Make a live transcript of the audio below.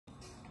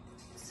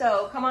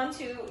So come on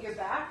to your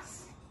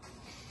backs.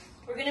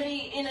 We're gonna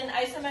be in an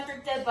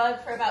isometric dead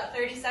bug for about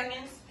 30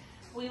 seconds.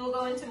 We will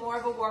go into more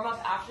of a warm up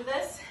after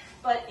this,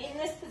 but in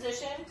this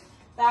position,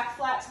 back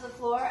flat to the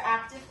floor,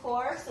 active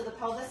core, so the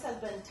pelvis has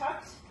been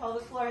tucked,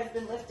 pelvic floor has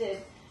been lifted.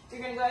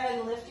 You're gonna go ahead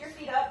and lift your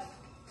feet up.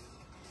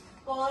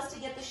 Goal is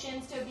to get the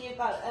shins to be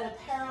about at a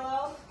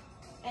parallel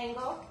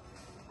angle.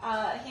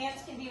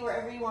 Hands can be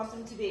wherever you want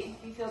them to be.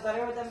 If you feel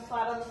better with them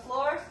flat on the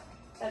floor,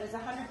 that is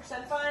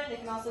 100% fine. They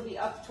can also be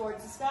up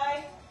towards the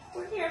sky.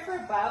 We're here for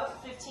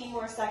about 15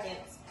 more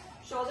seconds.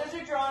 Shoulders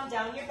are drawn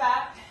down your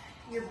back.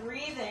 You're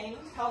breathing.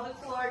 Pelvic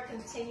floor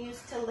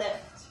continues to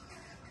lift.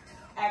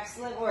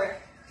 Excellent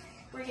work.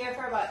 We're here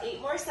for about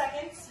 8 more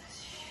seconds.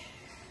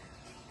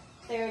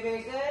 Very,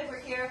 very good. We're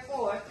here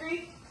for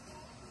 3,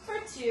 for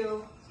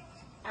 2,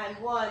 and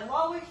 1.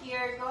 While we're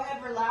here, go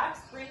ahead, relax.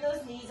 Bring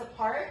those knees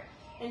apart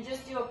and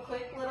just do a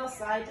quick little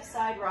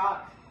side-to-side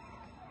rock.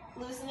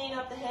 Loosening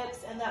up the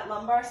hips and that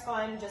lumbar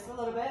spine just a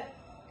little bit.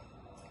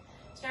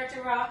 Start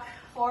to rock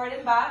forward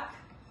and back.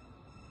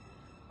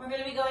 We're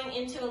going to be going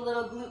into a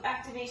little glute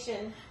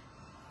activation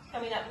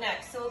coming up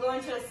next. So we'll go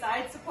into a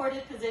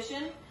side-supported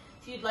position.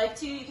 If you'd like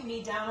to, you can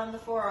be down on the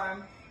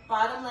forearm.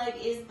 Bottom leg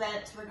is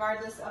bent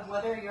regardless of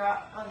whether you're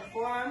on the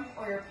forearm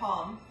or your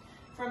palm.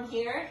 From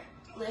here,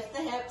 lift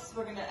the hips.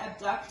 We're going to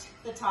abduct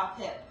the top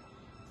hip.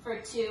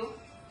 For 2,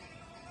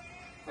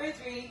 for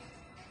 3,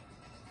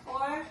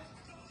 4,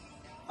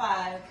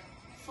 5.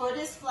 Foot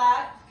is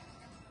flat.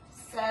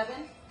 7,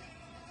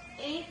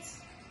 8,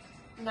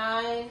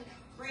 9.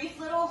 Brief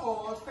little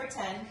hold for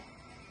 10,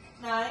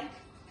 9,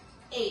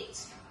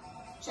 8.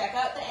 Check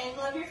out the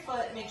angle of your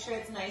foot. Make sure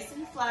it's nice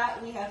and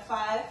flat. We have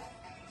 5,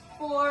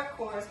 4.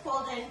 Core is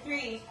pulled in.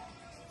 3,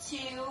 2,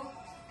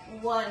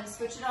 1.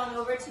 Switch it on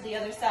over to the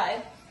other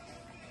side.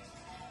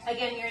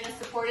 Again, you're in a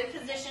supported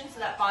position, so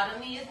that bottom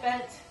knee is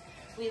bent.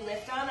 We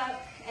lift on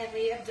up and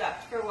we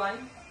abduct for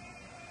 1,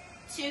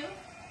 2,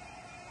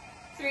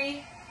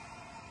 3,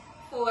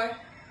 4,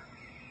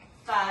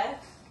 5,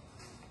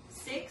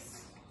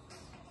 6,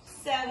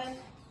 7,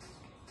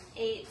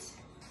 8,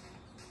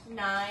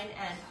 9,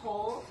 and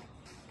hold.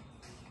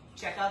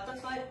 Check out the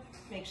foot.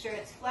 Make sure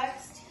it's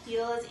flexed.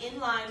 Heel is in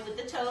line with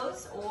the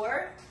toes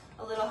or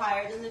a little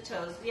higher than the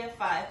toes. We have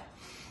 5,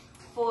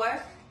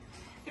 4,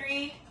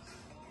 3,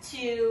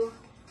 2,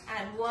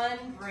 and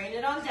 1. Bring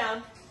it on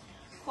down.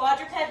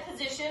 Quadruped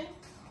position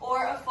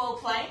or a full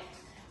plank.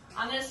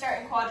 I'm going to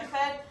start in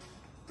quadruped.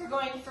 We're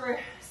going for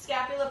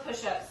scapula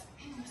push-ups.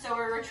 So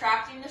we're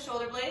retracting the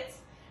shoulder blades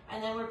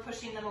and then we're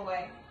pushing them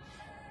away.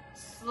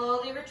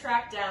 Slowly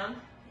retract down.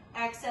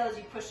 Exhale as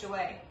you push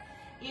away.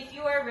 If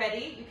you are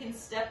ready, you can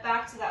step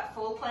back to that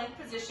full plank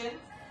position.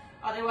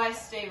 Otherwise,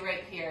 stay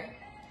right here.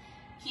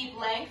 Keep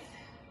length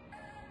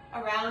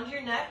around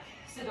your neck,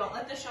 so don't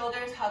let the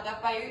shoulders hug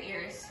up by your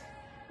ears.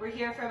 We're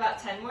here for about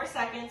 10 more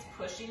seconds,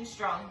 pushing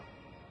strong.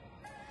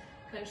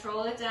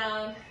 Control it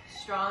down.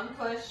 Strong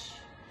push.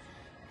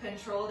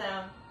 Control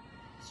down.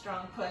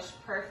 Strong push.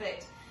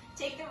 Perfect.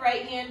 Take the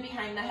right hand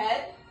behind the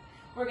head.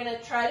 We're going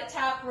to try to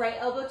tap right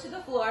elbow to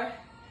the floor,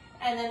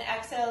 and then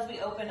exhale as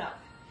we open up.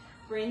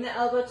 Bring the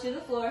elbow to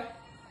the floor.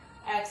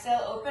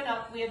 Exhale, open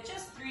up. We have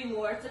just 3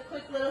 more. It's a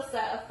quick little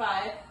set of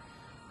 5.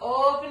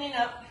 Opening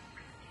up.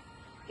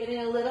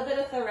 Getting a little bit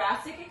of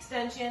thoracic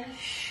extension.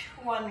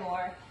 1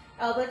 more.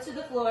 Elbow to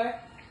the floor.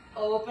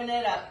 Open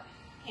it up.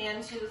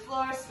 Hand to the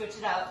floor. Switch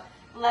it out.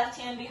 Left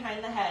hand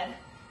behind the head.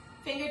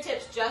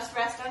 Fingertips just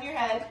rest on your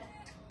head.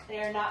 They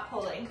are not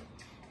pulling.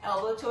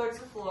 Elbow towards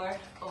the floor.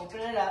 Open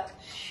it up.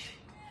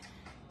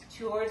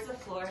 Towards the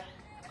floor.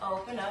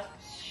 Open up.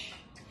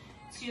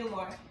 2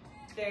 more.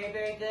 Very,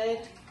 very good.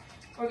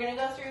 We're going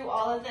to go through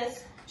all of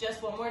this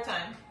just 1 more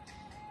time.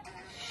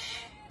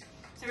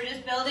 So we're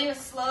just building a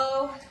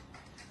slow,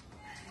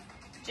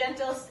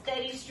 gentle,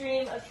 steady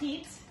stream of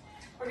heat.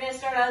 We're going to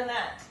start on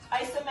that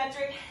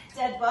isometric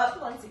dead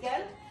bug once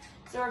again.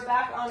 So we're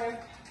back on our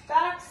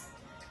backs.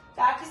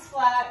 Back is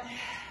flat.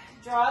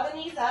 Draw the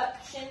knees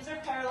up. Shins are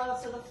parallel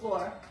to the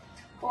floor.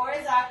 Core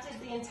is active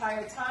the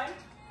entire time.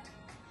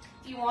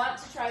 If you want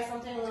to try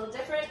something a little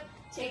different,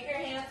 take your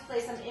hands,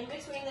 place them in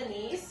between the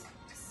knees,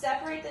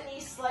 separate the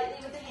knees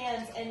slightly with the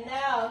hands, and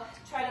now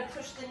try to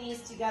push the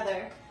knees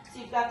together.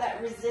 So you've got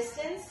that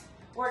resistance,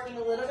 working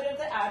a little bit of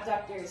the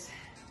abductors.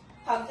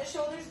 Hug the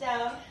shoulders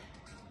down.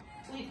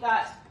 We've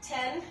got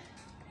 10,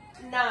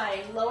 9.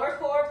 Lower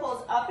core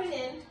pulls up and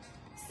in.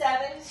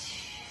 7,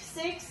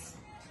 6,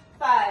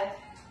 5,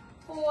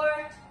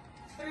 4,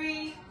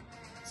 3,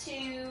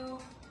 2,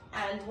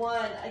 and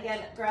 1.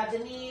 Again, grab the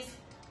knees.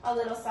 A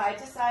little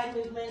side-to-side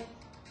movement.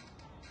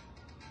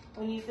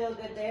 When you feel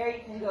good there,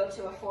 you can go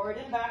to a forward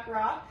and back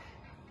rock.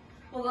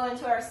 We'll go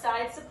into our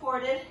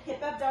side-supported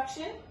hip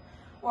abduction,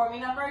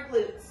 warming up our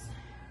glutes.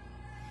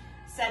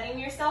 Setting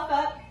yourself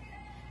up,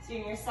 so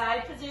you're in your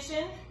side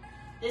position.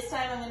 This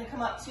time I'm going to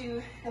come up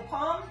to the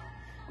palm.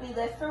 We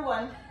lift for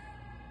 1,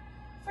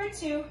 for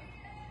 2,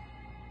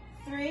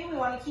 3. We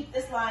want to keep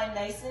this line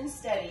nice and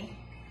steady.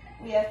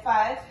 We have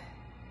 5,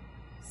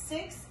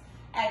 6.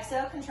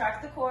 Exhale,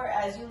 contract the core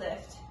as you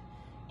lift.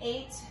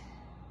 8,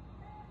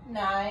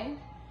 9,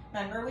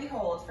 remember we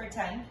hold for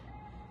 10,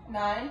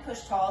 9,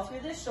 push tall through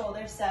the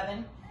shoulder,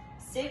 7,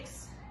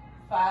 6,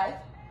 5,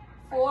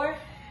 4,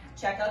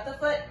 check out the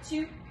foot,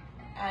 2,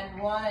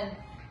 and 1.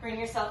 Bring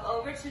yourself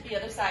over to the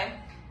other side.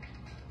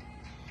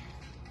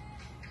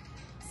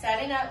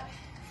 Setting up,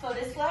 foot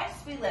is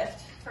flexed, we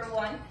lift for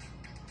 1,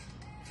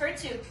 for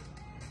 2,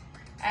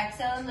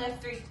 exhale and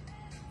lift, 3,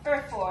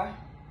 for 4,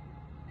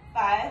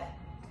 5,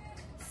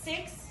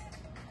 6,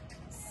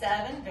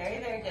 7,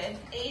 very, very good,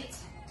 8,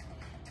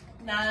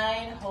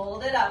 9,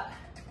 hold it up.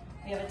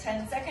 We have a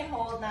 10-second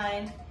hold,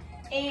 9,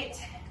 8,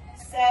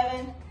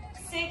 7,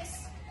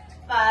 6,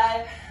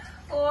 5,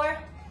 4,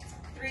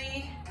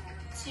 3,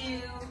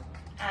 2,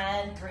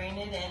 and bring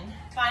it in.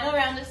 Final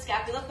round of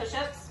scapula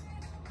push-ups.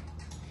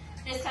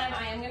 This time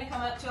I am going to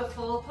come up to a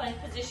full plank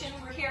position.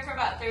 We're here for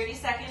about 30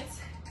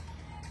 seconds.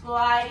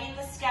 Gliding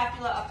the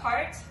scapula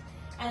apart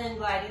and then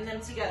gliding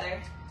them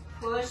together.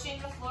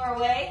 Pushing the floor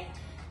away,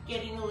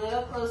 getting a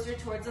little closer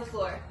towards the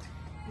floor.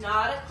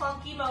 Not a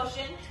clunky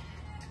motion,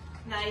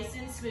 nice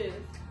and smooth.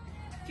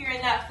 If you're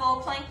in that full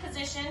plank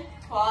position,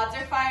 quads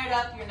are fired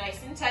up, you're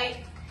nice and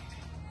tight.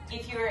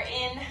 If you're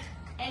in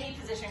any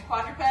position,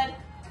 quadruped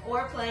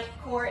or plank,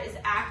 core is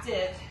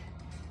active.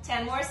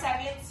 10 more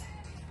seconds.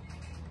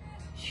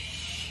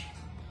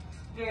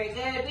 Very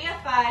good. We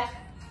have 5,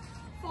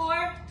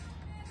 4,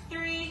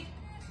 3,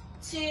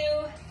 2,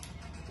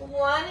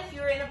 1. If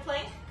you're in a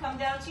plank, come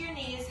down to your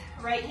knees,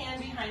 right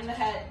hand behind the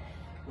head.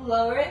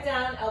 Lower it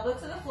down, elbow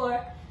to the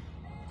floor,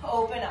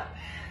 open up.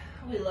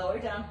 We lower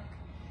down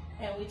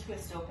and we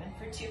twist open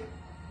for 2,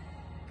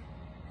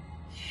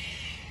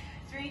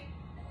 3.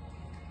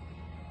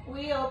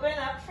 We open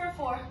up for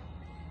 4.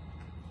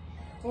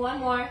 1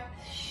 more.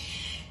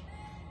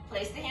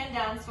 Place the hand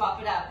down, swap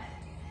it up.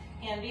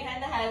 Hand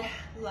behind the head,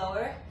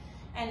 lower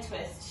and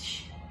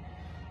twist.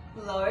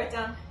 Lower it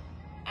down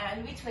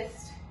and we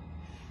twist.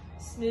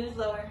 Smooth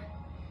lower,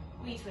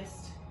 we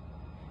twist.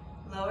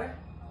 Lower.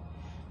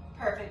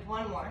 Perfect,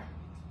 1 more.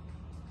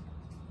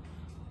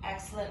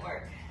 Excellent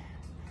work.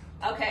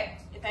 Okay,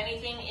 if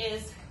anything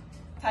is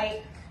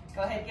tight,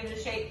 go ahead, give it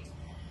a shake.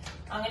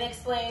 I'm gonna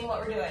explain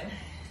what we're doing.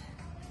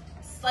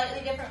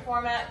 Slightly different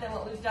format than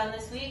what we've done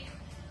this week.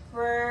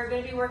 We're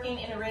gonna be working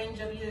in a range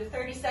of either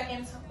 30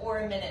 seconds or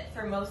a minute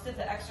for most of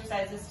the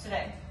exercises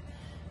today.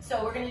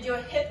 So we're gonna do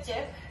a hip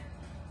dip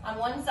on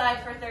one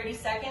side for 30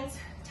 seconds.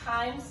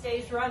 Time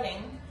stays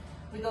running.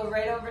 We go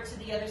right over to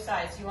the other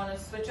side. So you wanna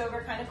switch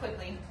over kind of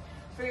quickly.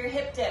 For your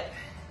hip dip,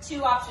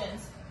 2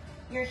 options.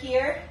 You're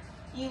here,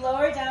 you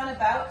lower down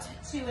about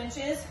 2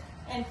 inches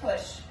and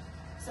push.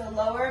 So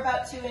lower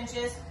about 2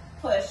 inches,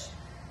 push.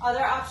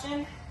 Other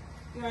option,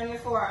 you're on your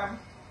forearm.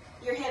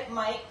 Your hip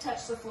might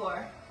touch the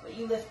floor, but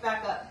you lift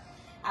back up.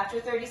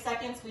 After 30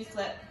 seconds, we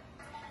flip.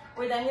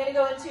 We're then gonna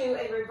go into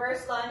a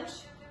reverse lunge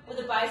with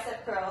a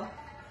bicep curl.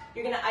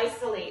 You're gonna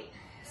isolate.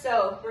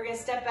 So we're gonna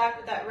step back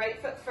with that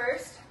right foot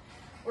first.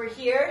 We're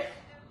here,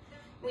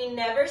 we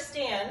never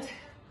stand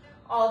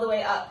all the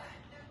way up.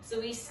 So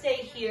we stay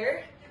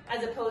here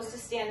as opposed to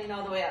standing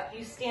all the way up.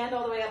 You stand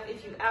all the way up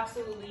if you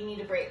absolutely need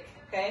a break,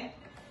 okay?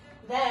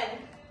 Then,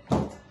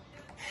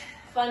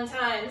 fun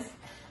times,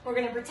 we're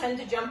gonna pretend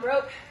to jump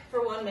rope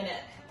for 1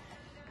 minute.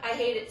 I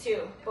hate it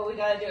too, but we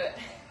gotta do it.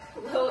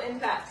 Low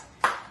impact.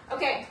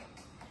 Okay,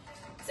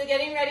 so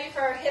getting ready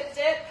for our hip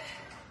dip.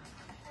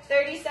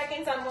 30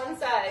 seconds on one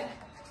side.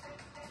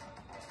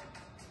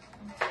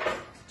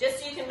 Just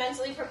so you can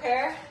mentally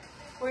prepare,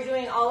 we're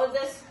doing all of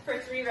this for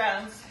 3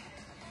 rounds.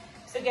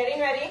 So getting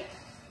ready,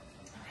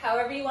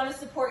 however you want to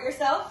support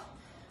yourself.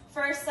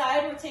 First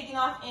side, we're taking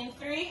off in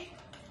 3,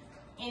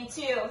 in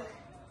 2.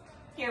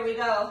 Here we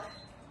go.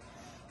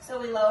 So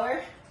we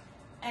lower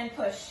and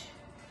push.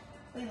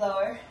 We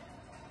lower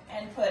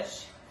and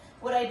push.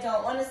 What I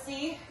don't want to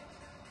see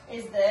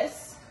is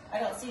this. I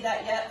don't see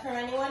that yet from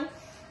anyone,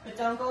 but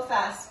don't go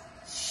fast.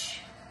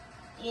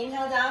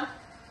 Inhale down,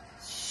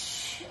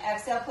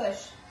 exhale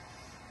push.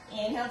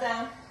 Inhale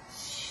down,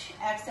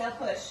 exhale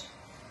push.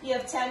 You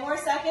have 10 more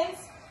seconds.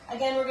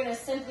 Again, we're gonna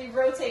simply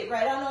rotate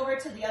right on over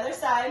to the other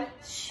side.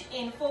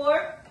 In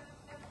 4,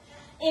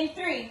 in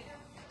 3,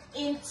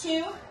 in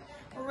 2,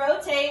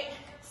 rotate,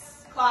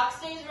 clock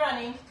stays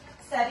running,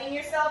 setting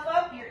yourself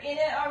up, you're in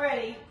it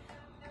already.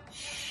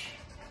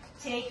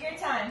 Take your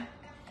time.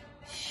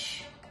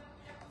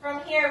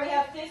 From here, we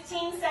have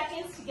 15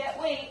 seconds to get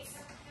weights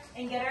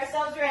and get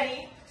ourselves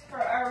ready for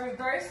our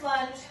reverse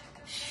lunge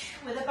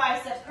with a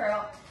bicep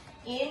curl.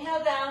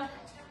 Inhale down,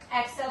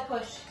 exhale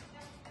push.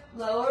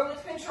 Lower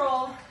with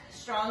control,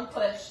 strong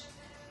push.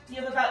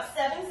 You have about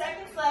 7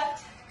 seconds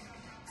left.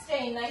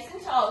 Staying nice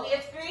and tall. We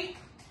have 3,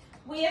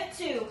 we have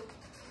 2,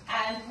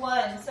 and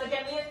 1. So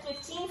again, we have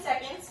 15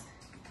 seconds.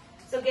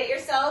 So get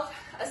yourself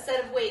a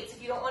set of weights.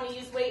 If you don't want to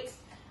use weights,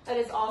 that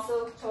is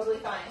also totally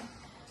fine.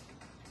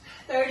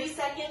 30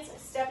 seconds,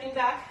 stepping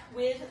back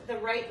with the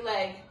right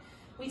leg.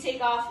 We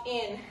take off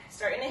in,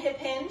 starting a hip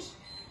hinge.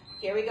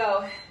 Here we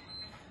go.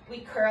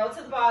 We curl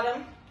to the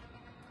bottom,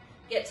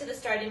 get to the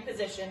starting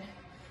position.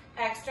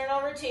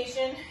 External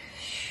rotation,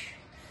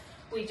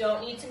 We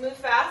don't need to move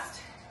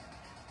fast.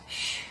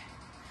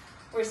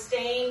 We're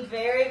staying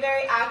very,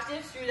 very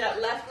active through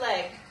that left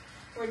leg.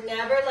 We're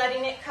never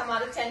letting it come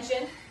out of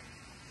tension.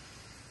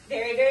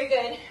 Very, very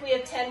good. We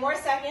have 10 more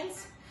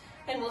seconds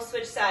and we'll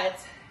switch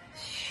sides.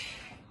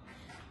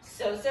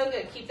 So, so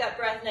good. Keep that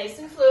breath nice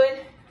and fluid.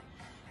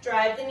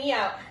 Drive the knee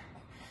out.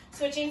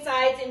 Switching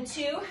sides in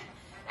 2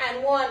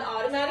 and 1.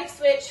 Automatic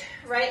switch.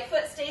 Right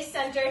foot stays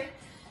centered.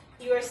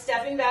 You are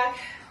stepping back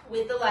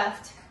with the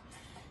left.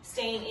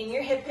 Staying in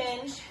your hip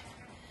hinge.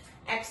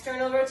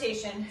 External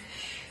rotation.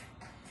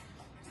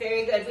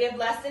 Very good. We have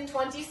less than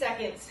 20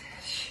 seconds.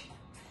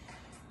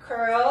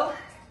 Curl,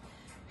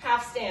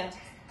 half stand.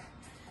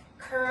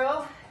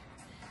 Curl,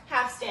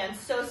 half stand.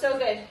 So, so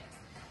good.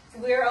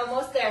 We're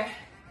almost there.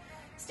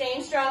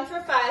 Staying strong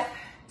for 5,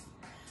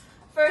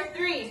 for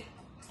 3,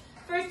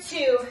 for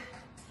 2,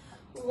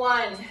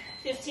 1.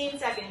 15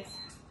 seconds.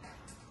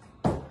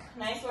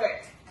 Nice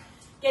work.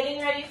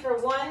 Getting ready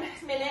for 1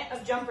 minute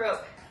of jump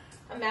rope.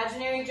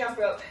 Imaginary jump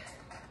rope.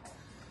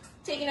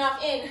 Taking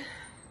off in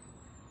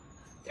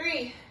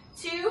 3,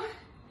 2,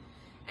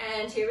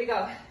 and here we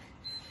go.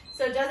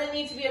 So it doesn't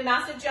need to be a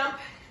massive jump.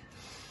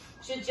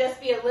 Should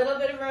just be a little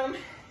bit of room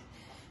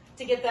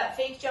to get that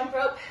fake jump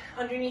rope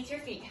underneath your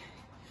feet.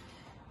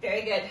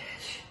 Very good.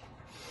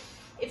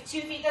 If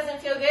 2 feet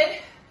doesn't feel good,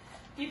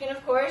 you can,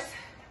 of course,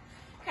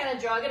 kind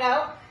of jog it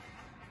out.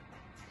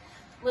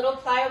 Little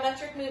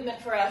plyometric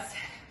movement for us.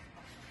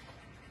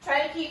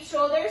 Try to keep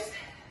shoulders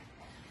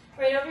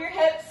right over your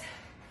hips,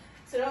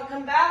 so don't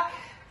come back.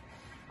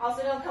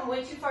 Also, don't come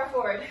way too far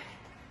forward.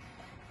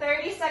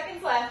 30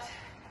 seconds left.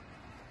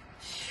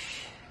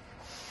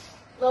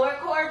 Lower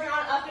core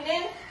drawn up and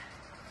in.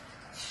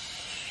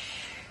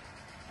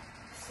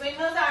 Swing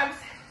those arms.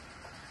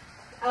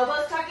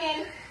 Elbows tuck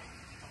in.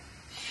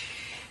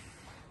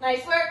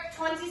 Nice work.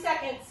 20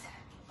 seconds.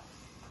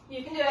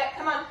 You can do it.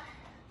 Come on.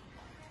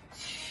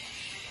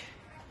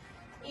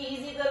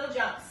 Easy little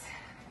jumps.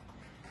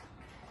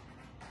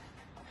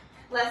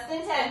 Less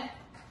than 10.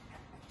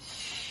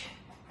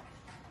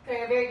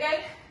 Very, very good.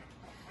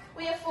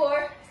 We have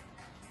 4,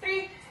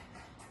 3,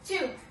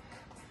 2,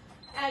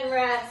 and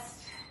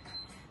rest.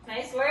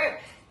 Nice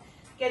work.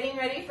 Getting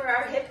ready for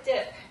our hip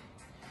dip.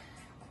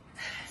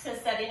 So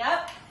setting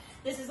up,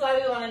 this is why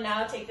we want to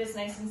now take this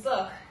nice and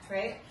slow,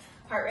 right?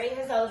 Heart rate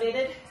has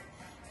elevated,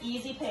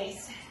 easy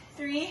pace.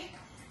 3,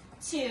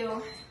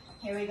 2,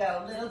 here we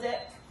go. Little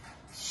dip,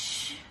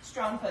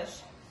 strong push.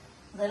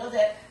 Little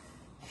dip.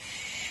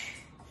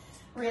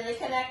 Really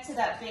connect to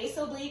that base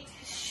oblique.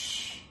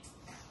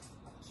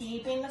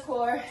 Keeping the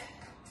core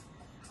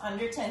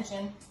under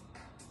tension.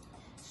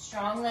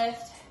 Strong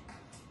lift.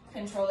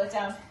 Control it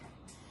down.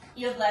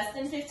 You have less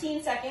than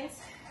 15 seconds.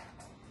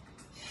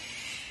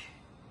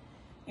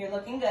 You're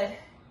looking good.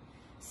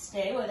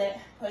 Stay with it.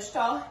 Push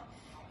tall.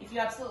 If you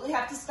absolutely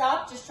have to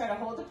stop, just try to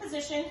hold the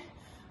position.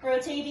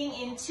 Rotating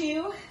in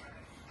 2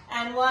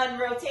 and 1.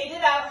 Rotate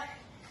it out.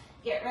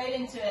 Get right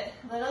into it.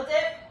 Little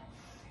dip.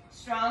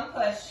 Strong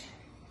push.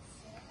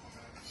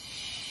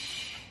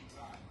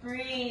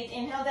 Breathe.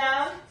 Inhale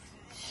down.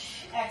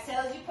 Exhale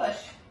as you push.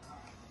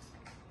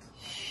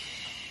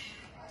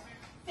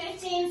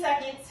 15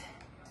 seconds.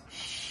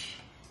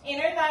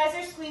 Inner thighs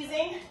are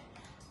squeezing.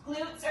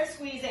 Glutes are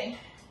squeezing.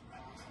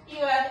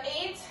 You have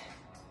 8.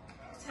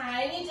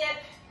 Tiny dip.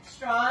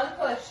 Strong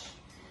push.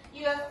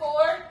 You have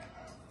 4,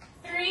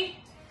 3,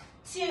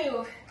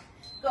 2.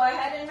 Go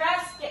ahead and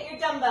rest. Get your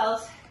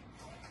dumbbells.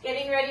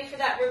 Getting ready for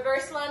that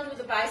reverse lunge with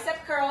a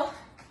bicep curl.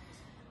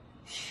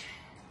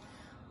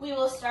 We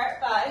will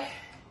start by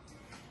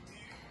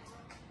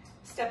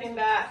stepping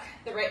back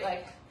the right leg.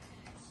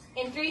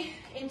 In 3,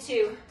 in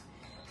 2.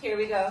 Here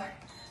we go.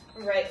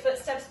 Right foot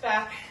steps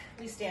back.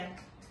 We stand.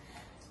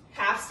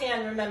 Half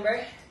stand,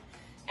 remember.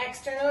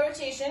 External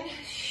rotation.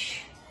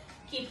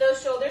 Keep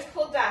those shoulders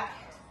pulled back.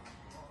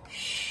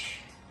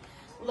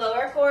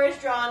 Lower core is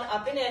drawn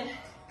up and in.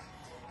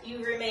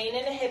 You remain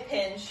in a hip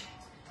hinge.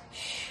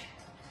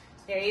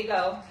 There you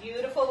go.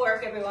 Beautiful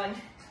work, everyone.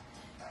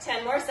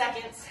 10 more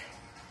seconds.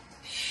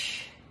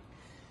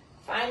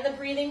 Find the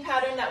breathing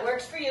pattern that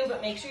works for you,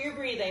 but make sure you're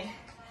breathing.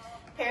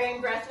 Pairing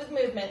breath with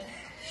movement.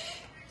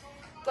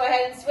 Go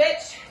ahead and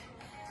switch.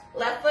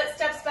 Left foot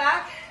steps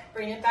back.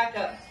 Bring it back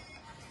up.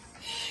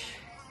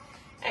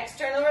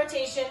 External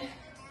rotation.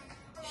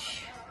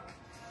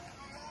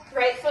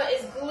 Right foot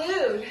is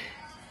glued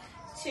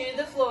to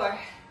the floor.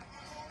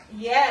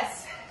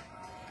 Yes.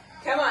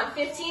 Come on,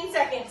 15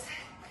 seconds.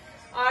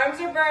 Arms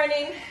are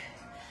burning.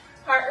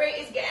 Heart rate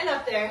is getting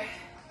up there.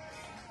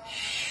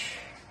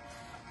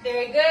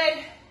 Very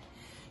good.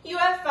 You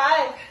have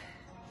 5.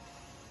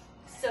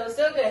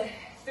 So good.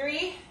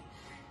 3,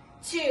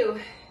 2,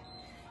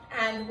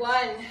 and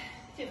 1.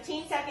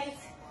 15 seconds.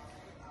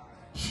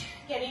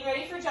 Getting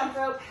ready for jump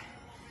rope.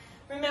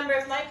 Remember,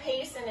 if my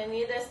pace and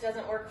any of this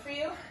doesn't work for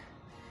you,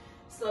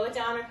 slow it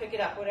down or pick it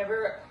up,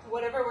 whatever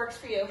works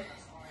for you.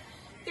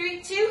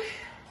 3, 2,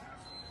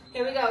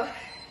 here we go.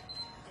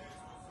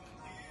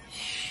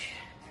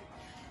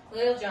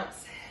 Little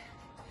jumps.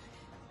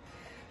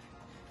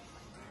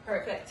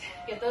 Perfect.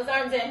 Get those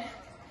arms in.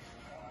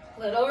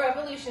 Little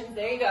revolutions.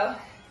 There you go.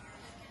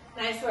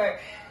 Nice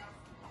work.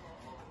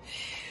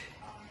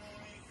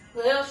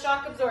 Little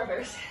shock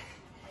absorbers.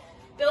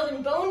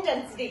 Building bone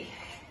density.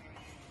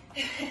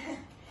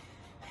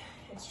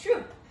 It's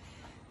true.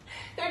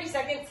 30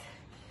 seconds.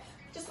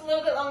 Just a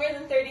little bit longer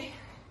than 30.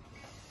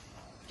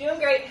 Doing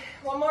great.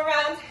 One more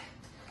round.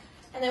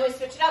 And then we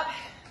switch it up.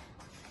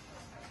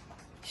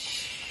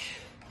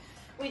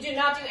 We do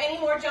not do any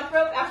more jump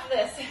rope after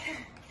this.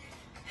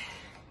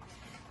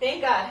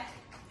 Thank God.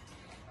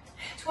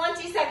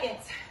 20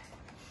 seconds.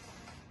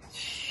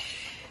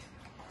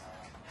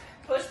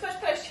 Push, push,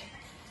 push.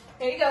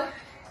 There you go.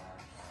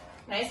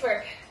 Nice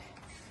work.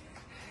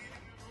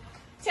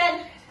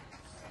 10.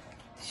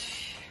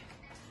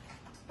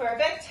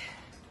 Perfect.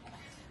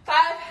 5.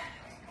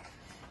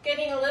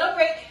 Getting a little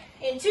break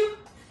in 2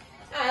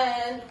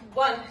 and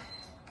 1.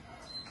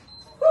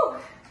 Whew.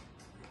 All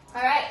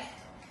right.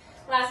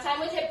 Last time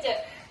with hip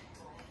dip.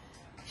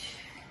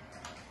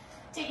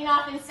 Taking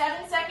off in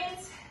 7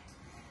 seconds.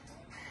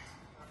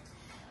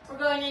 We're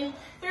going in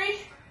 3,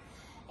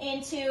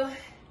 into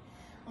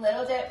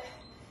little dip,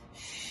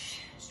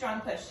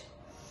 strong push.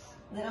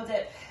 Little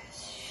dip,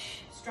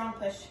 strong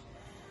push.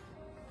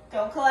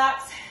 Don't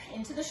collapse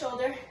into the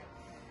shoulder.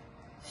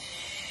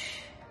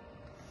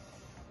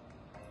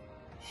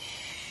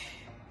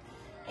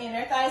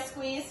 Inner thigh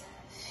squeeze.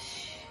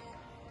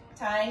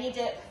 Tiny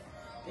dip,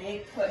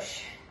 big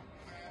push.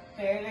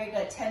 Very, very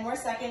good. 10 more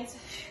seconds.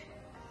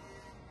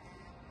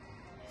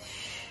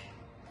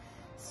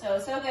 So,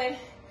 so good.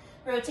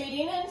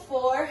 Rotating in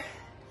 4,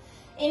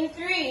 in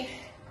 3,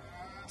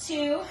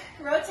 2,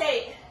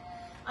 rotate.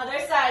 Other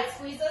side,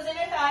 squeeze those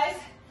inner thighs.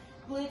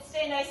 Glutes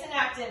stay nice and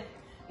active.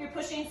 You're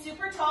pushing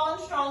super tall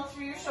and strong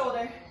through your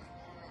shoulder.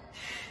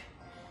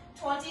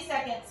 20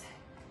 seconds.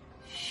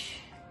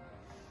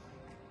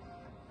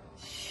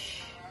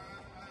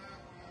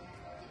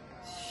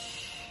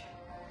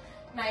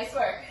 Nice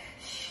work.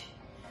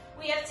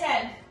 We have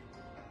 10.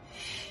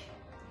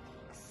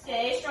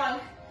 Stay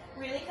strong.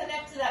 Really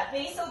connect to that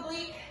base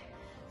oblique.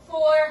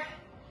 4,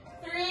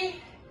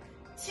 3,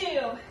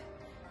 2,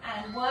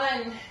 and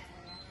 1.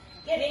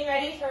 Getting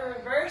ready for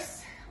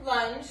reverse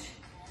lunge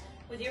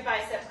with your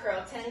bicep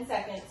curl. 10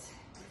 seconds.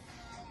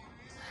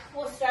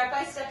 We'll start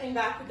by stepping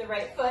back with the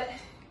right foot.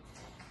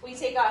 We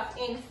take off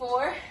in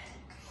 4,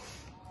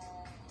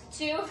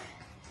 2,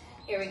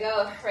 here we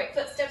go. Right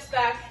foot steps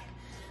back.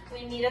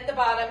 We meet at the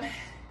bottom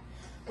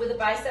with a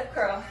bicep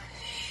curl.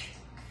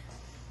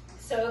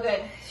 So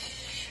good.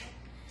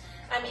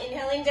 I'm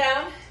inhaling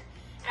down,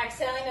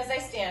 exhaling as I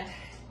stand.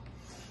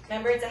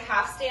 Remember, it's a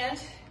half stand,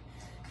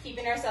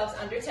 keeping ourselves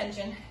under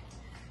tension.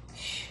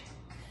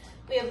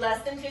 We have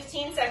less than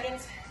 15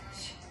 seconds.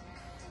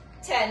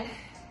 10.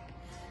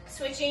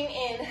 Switching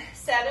in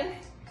 7,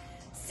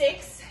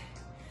 6,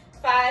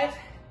 5,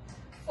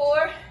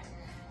 4,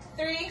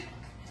 3,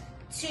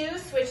 2.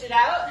 Switch it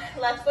out.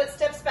 Left foot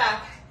steps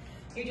back.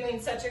 You're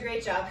doing such a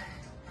great job.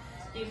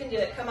 You can do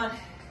it. Come on.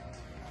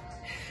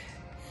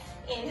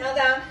 Inhale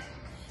down.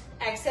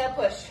 Exhale,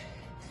 push.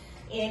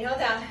 Inhale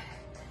down.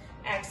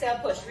 Exhale,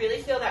 push.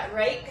 Really feel that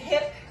right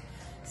hip.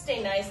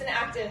 Stay nice and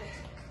active.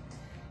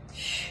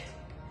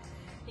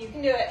 You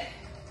can do it.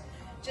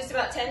 Just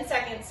about 10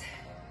 seconds.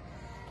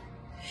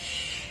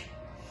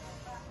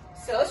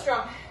 So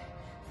strong.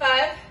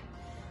 5,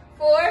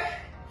 4,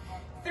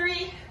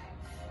 3,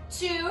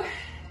 2,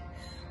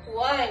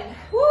 1.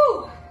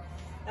 Woo!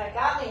 That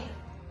got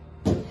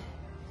me.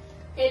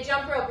 Okay,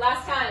 jump rope,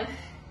 last time.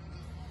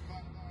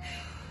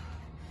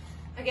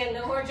 Again,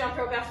 no more jump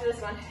rope after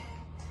this one.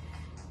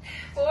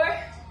 4,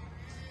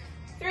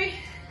 3,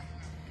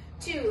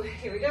 2,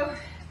 here we go.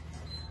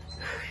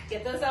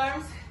 Get those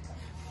arms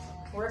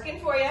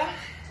working for you.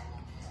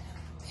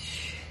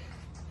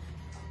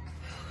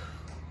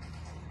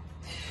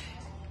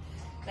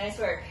 Nice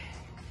work.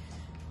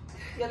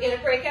 You'll get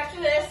a break after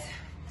this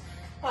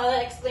while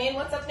I explain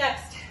what's up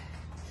next.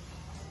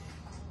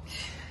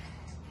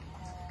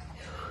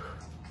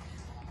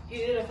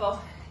 Beautiful.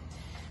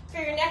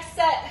 For your next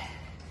set,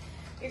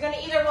 you're going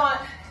to either want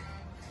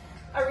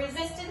a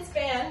resistance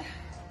band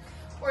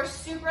or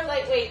super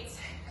light weights.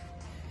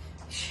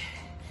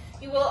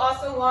 You will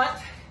also want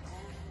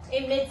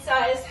a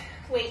mid-size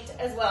weight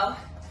as well.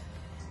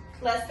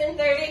 Less than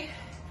 30.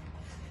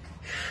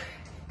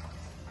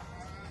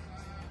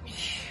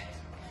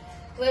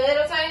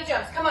 Little tiny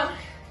jumps, come on.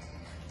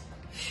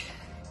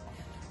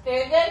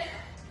 Very good.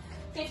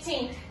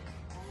 15.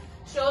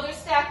 Shoulders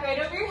stack right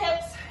over your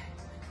hips.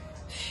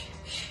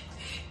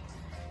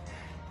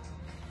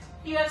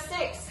 You have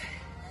 6,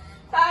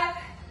 5,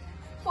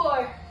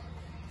 4,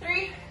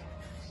 3,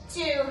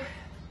 2,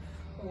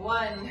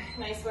 1.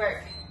 Nice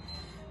work.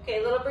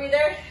 Okay, little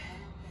breather.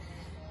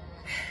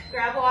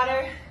 Grab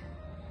water.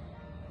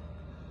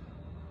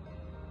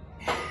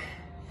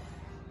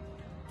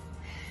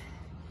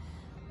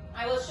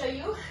 I will show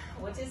you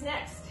what is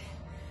next.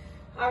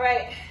 All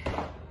right,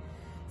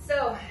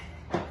 so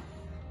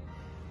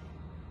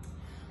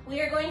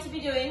we are going to be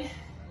doing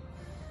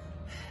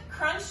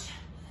crunch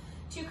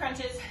to 2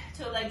 crunches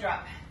to a leg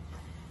drop.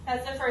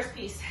 That's the first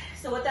piece.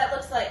 So what that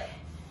looks like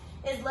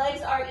is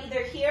legs are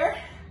either here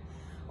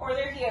or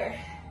they're here.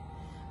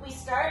 We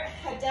start,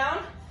 head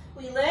down,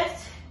 we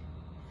lift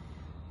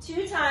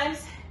 2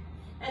 times,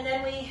 and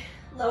then we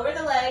lower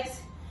the legs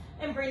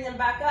and bring them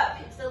back up.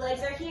 If the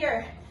legs are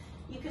here,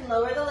 you can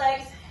lower the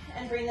legs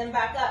and bring them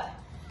back up.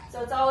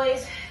 So it's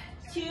always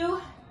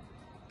 2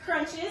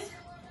 crunches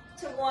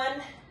to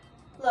 1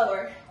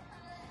 lower.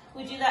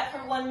 We do that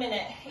for 1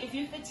 minute. If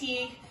you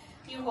fatigue,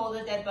 you hold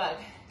a dead bug.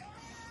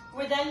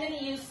 We're then going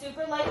to use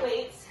super light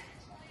weights.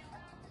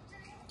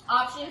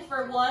 Option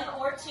for 1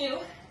 or 2.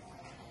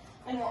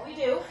 And what we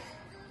do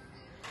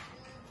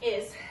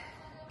is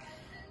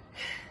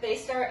they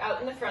start out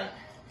in the front.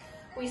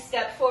 We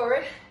step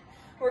forward.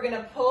 We're going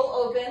to pull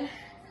open,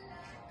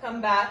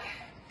 come back,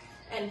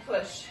 and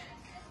push.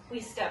 We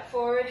step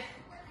forward,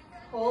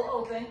 pull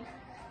open.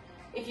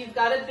 If you've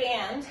got a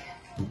band,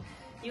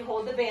 you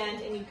hold the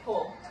band and you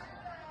pull.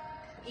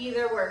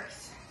 Either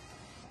works.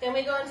 Then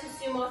we go into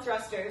sumo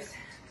thrusters.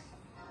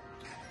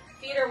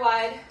 Feet are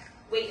wide,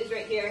 weight is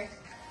right here.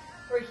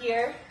 We're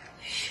here.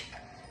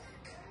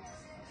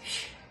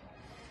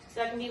 So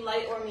that can be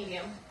light or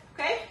medium,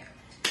 okay?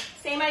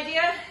 Same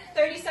idea,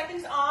 30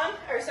 seconds on,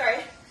 or sorry,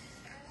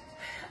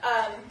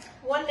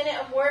 1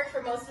 minute of work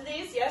for most of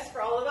these, yes,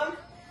 for all of them,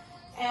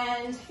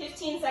 and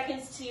 15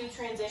 seconds to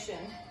transition.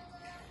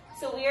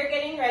 So we are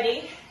getting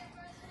ready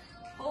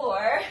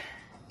for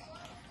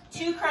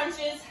 2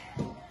 crunches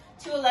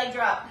to a leg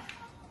drop.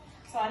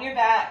 So on your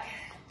back,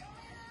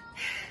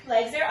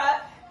 legs are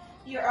up,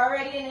 you're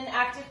already in an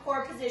active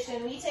core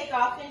position. We take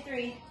off in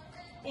 3,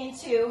 in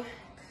 2,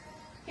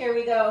 here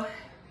we go.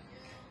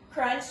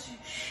 Crunch,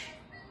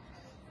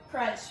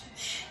 crunch,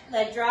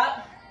 leg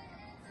drop,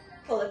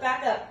 pull it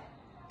back up.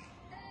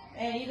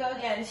 And you go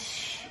again.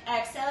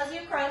 Exhale as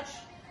you crunch.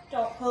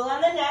 Don't pull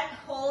on the neck,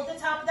 hold the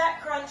top of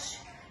that crunch.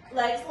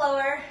 Legs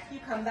lower, you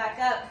come back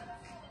up.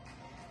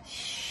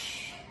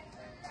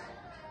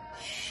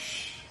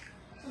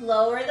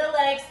 Lower the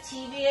legs,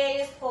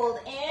 TVA is pulled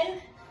in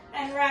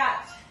and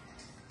wrapped.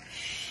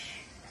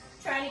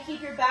 Trying to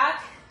keep your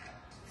back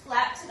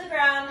flat to the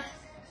ground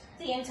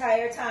the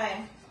entire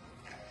time.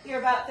 You're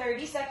about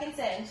 30 seconds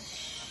in.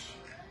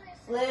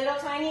 Little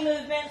tiny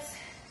movements,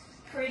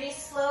 pretty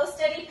slow,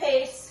 steady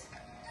pace.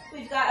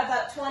 We've got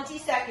about 20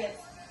 seconds.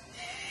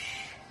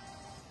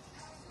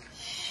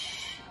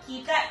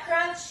 Keep that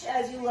crunch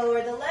as you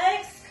lower the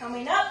legs,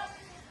 coming up,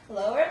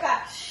 lower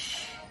back.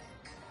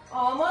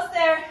 Almost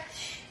there.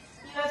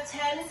 You have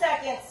 10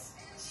 seconds.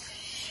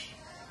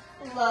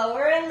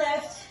 Lower and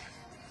lift,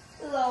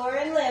 lower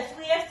and lift.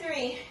 We have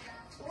 3,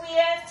 we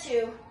have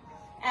 2,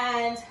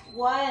 and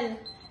 1.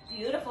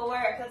 Beautiful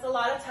work. That's a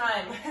lot of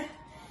time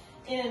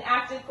in an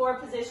active core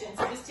position.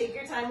 So just take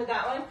your time with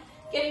that one.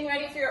 Getting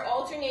ready for your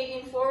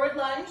alternating forward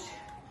lunge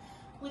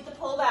with the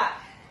pull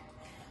back.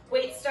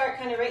 Weights start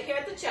kind of right here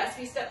at the chest.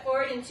 We step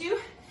forward in 2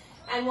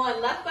 and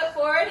 1. Left foot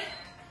forward.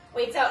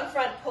 Weights out in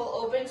front. Pull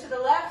open to the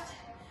left.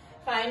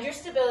 Find your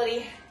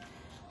stability.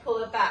 Pull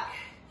it back.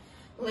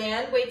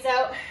 Land. Weights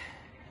out.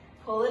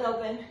 Pull it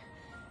open.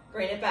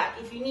 Bring it back.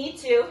 If you need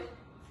to,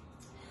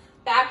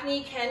 back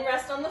knee can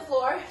rest on the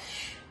floor,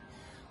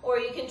 or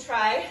you can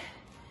try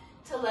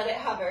to let it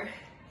hover.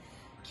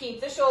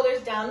 Keep the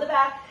shoulders down the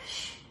back.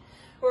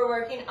 We're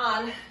working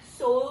on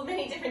so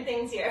many different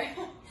things here.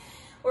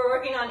 We're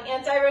working on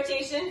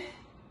anti-rotation.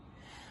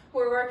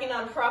 We're working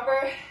on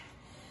proper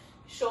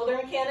shoulder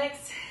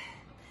mechanics.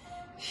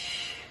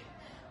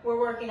 We're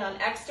working on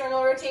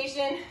external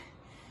rotation.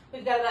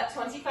 We've got about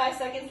 25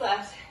 seconds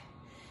left.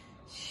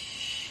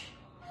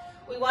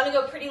 We want to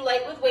go pretty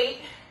light with weight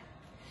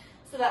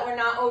so that we're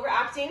not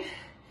overacting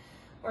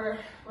or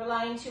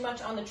relying too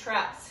much on the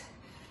traps,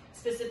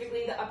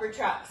 specifically the upper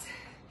traps.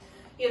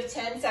 You have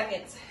 10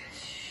 seconds.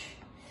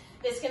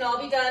 This can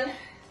all be done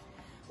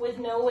with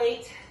no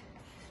weight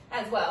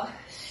as well.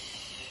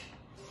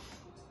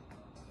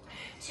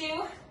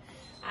 2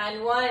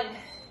 and 1.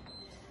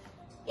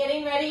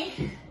 Getting ready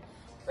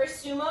for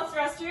sumo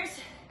thrusters.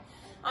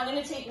 I'm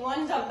going to take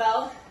 1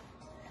 dumbbell,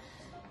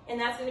 and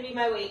that's going to be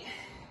my weight.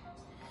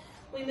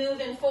 We move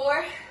in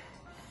 4.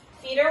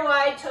 Feet are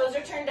wide, toes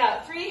are turned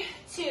out. 3,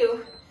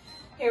 2,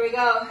 here we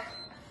go.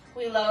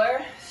 We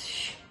lower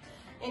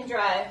and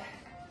drive.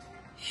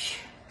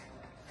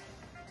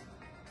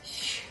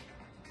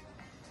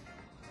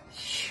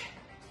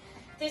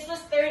 If this was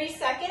 30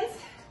 seconds,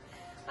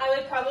 I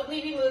would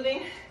probably be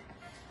moving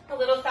a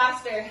little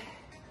faster.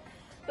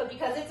 But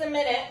because it's a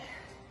minute,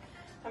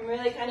 I'm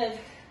really kind of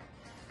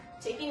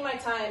taking my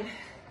time.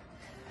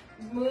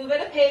 Move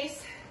at a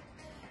pace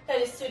that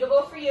is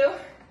suitable for you.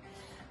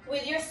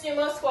 With your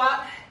sumo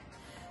squat,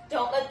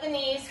 don't let the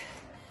knees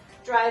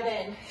drive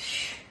in.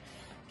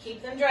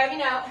 Keep them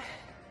driving out.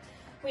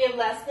 We have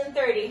less than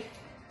 30.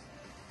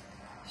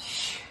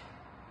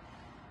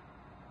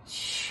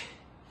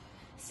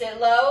 Sit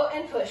low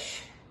and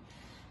push.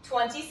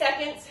 20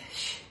 seconds.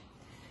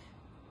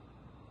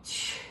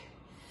 If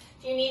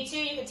you need to,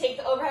 you can take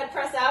the overhead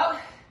press out.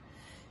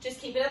 Just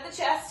keep it at the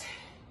chest.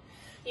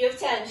 You have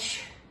 10.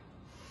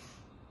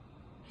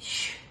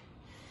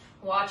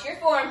 Watch your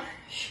form.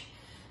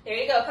 There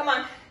you go, come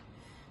on.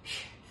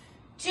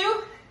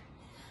 2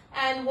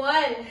 and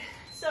 1.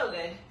 So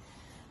good.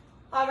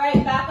 All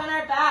right, back on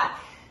our back.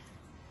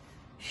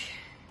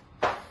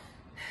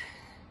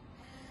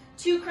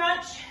 2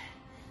 crunch,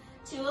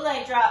 2 a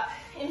leg drop.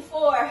 In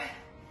 4,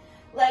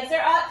 legs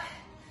are up,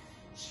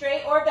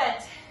 straight or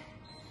bent.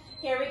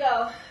 Here we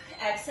go.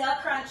 Exhale,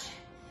 crunch.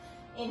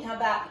 Inhale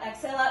back,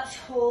 exhale up,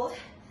 hold.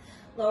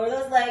 Lower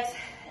those legs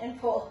and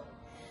pull.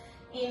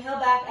 Inhale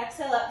back,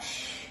 exhale up.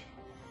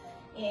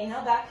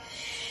 Inhale back.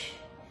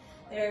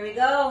 There we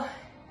go.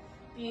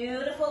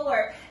 Beautiful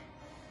work.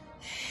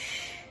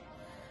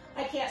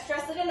 I can't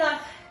stress it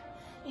enough.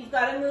 You've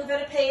got to move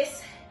at a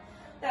pace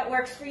that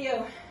works for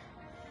you.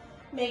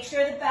 Make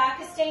sure the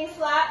back is staying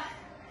flat.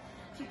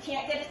 If you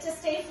can't get it to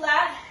stay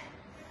flat,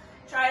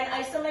 try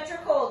an isometric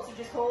hold. So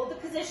just hold the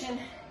position.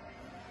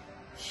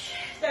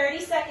 30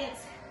 seconds.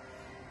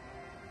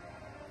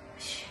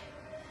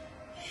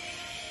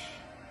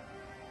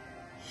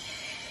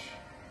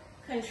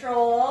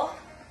 Control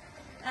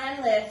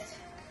and lift.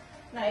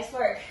 Nice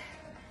work.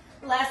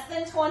 Less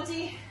than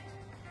 20.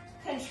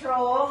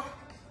 Control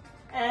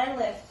and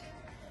lift.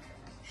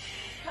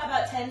 How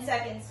about 10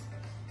 seconds?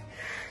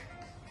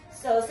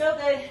 So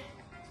good.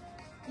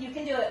 You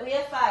can do it. We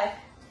have 5.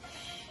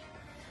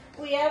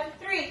 We have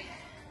 3,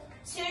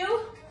 2,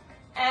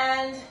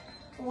 and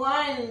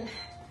 1.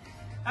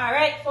 All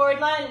right, forward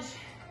lunge.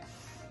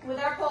 With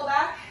our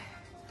pullback.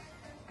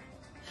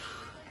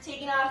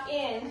 Taking off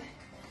in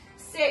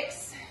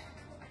 6.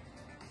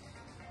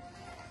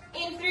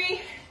 In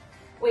 3.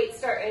 Weight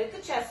start right at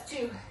the chest.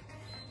 2.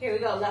 Here we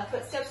go. Left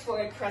foot steps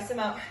forward. Press them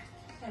out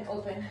and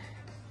open.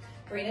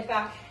 Bring it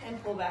back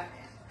and pull back.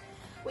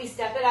 We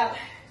step it out.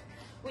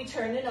 We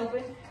turn and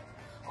open.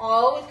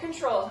 All with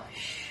control.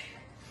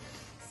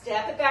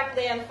 Step it back,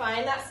 land.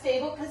 Find that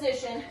stable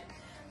position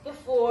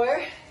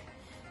before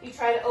you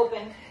try to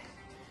open.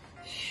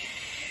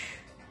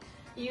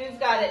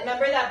 You've got it.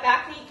 Remember that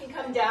back knee can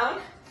come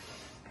down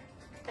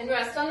and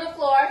rest on the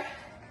floor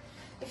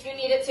if you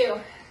need it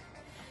to.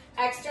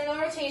 External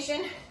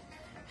rotation.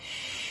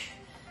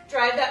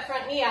 Drive that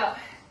front knee out.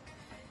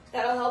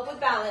 That'll help with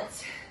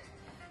balance.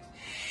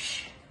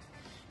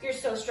 You're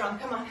so strong.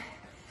 Come on.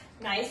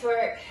 Nice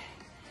work.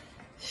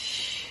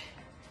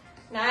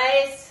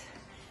 Nice.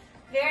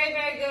 Very,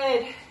 very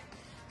good.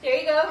 There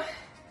you go.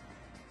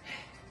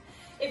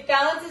 If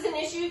balance is an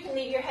issue, you can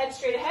leave your head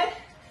straight ahead.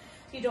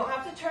 You don't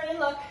have to turn and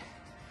look.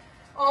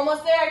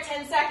 Almost there.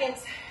 10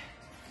 seconds.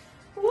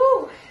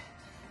 Woo.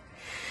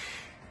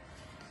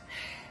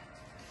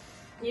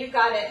 You've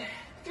got it.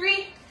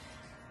 3,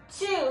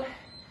 2,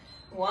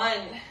 1.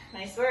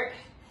 Nice work.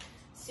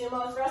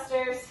 Sumo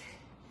thrusters.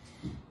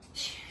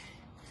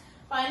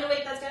 Find a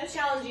weight that's going to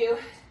challenge you,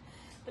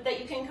 but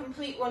that you can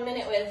complete 1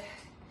 minute with.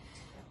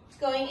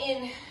 Going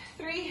in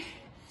 3,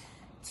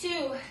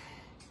 2.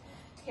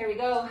 Here we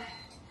go.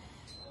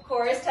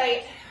 Core is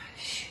tight.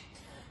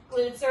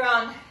 Glutes are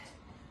on.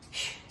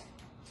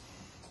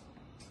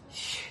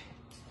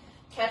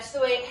 Catch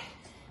the weight.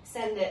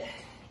 Send it.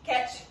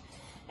 Catch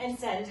and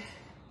send.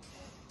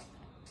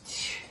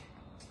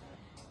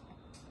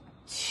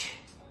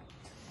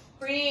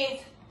 Breathe.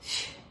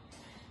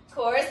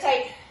 Core is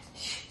tight.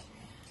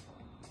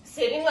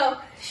 Sitting low.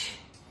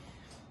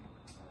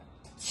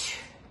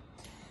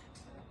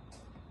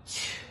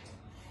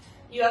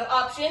 You have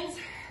options.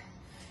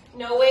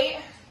 No weight.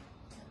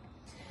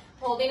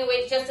 Holding a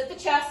weight just at the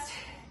chest.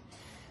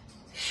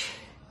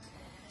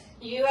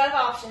 You have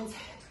options.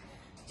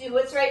 Do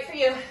what's right for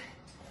you.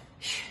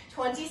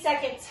 20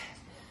 seconds.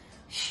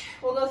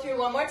 We'll go through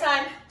one more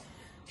time.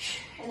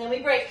 And then we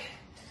break.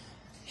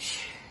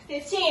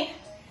 15.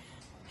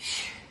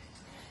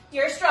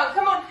 You're strong.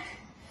 Come on.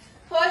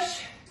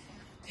 Push.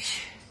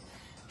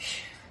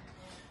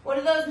 What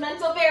are those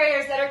mental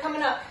barriers that are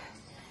coming up?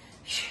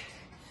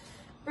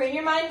 Bring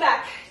your mind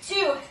back.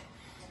 2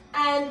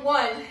 and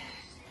 1.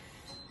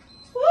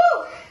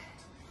 Woo!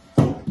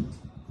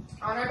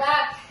 On our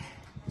back.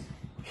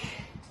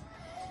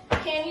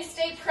 Can you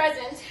stay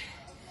present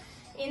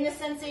in the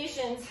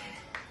sensations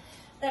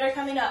that are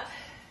coming up?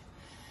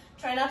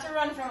 Try not to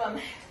run from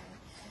them.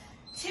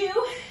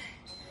 2.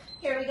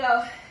 Here we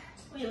go.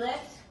 We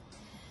lift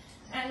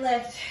and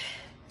lift.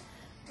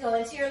 Go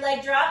into your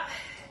leg drop.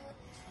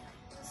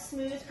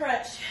 Smooth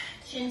crunch.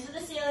 Chin to the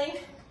ceiling.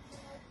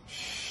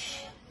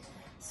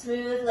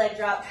 Smooth leg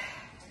drop.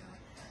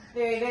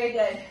 Very, very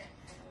good.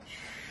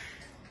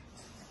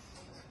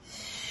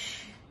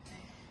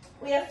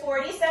 We have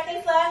 40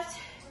 seconds left.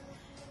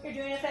 You're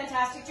doing a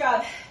fantastic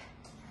job.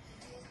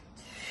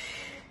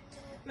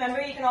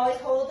 Remember, you can always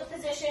hold the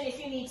position if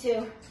you need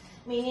to,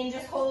 meaning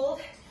just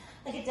hold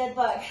like a dead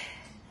bug.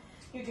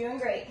 You're doing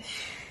great.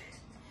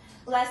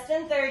 Less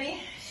than 30.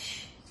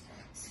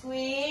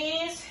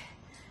 Squeeze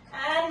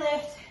and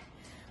lift.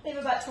 We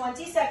have about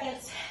 20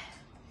 seconds.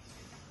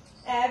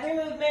 Every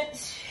movement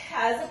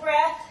has a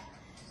breath.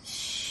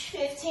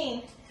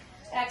 15.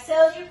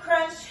 Exhale as you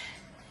crunch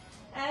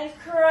and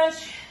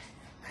crunch.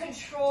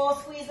 Control,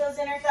 squeeze those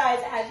inner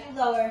thighs as you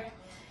lower.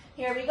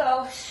 Here we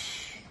go.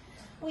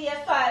 We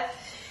have 5.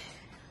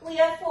 We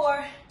have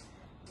 4,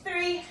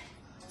 3,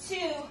 2,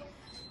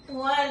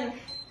 1.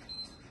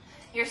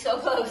 You're so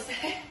close.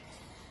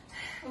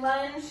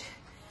 Lunge,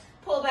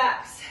 pull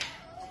backs.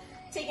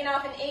 Taking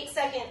off in 8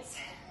 seconds.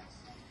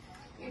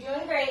 You're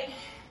doing great.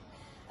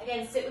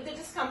 Again, sit with the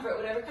discomfort,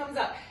 whatever comes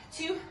up.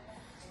 2,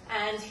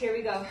 and here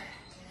we go.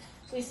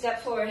 We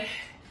step forward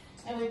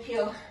and we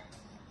peel.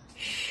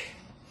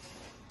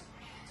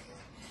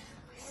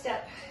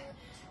 Step,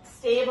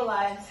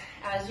 stabilize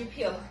as you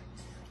peel.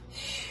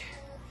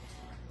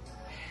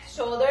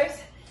 Shoulders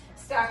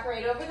stack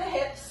right over the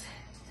hips.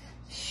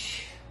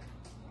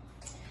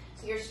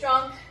 You're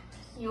strong,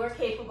 you are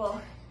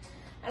capable.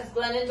 As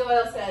Glennon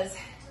Doyle says,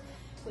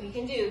 we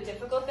can do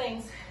difficult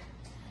things.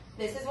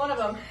 This is one of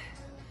them.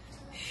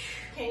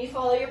 Can you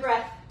follow your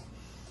breath?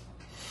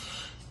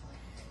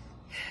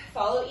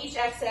 Follow each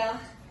exhale.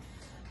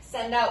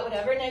 Send out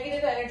whatever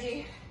negative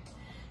energy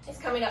is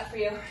coming up for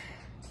you.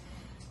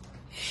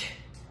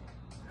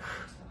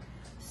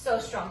 So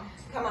strong.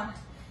 Come on.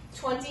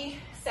 20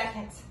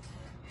 seconds.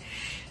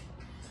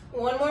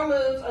 One more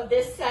move of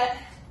this set,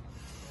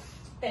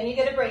 then you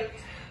get a break.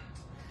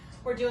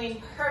 We're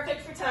doing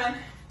perfect for time.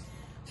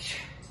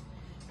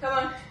 Come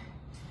on.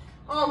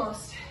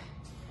 Almost.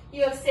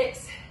 You have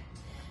 6.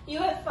 You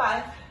have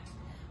 5,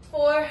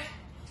 4,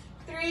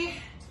 3,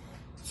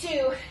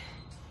 2,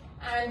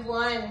 and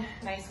 1.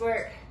 Nice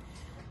work.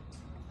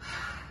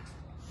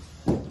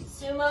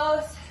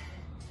 Sumos,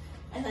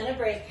 and then a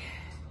break.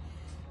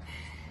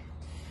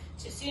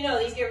 Just so you know,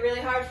 these get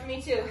really hard for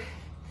me too.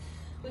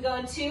 We go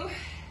in 2,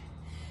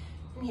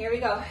 and here we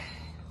go.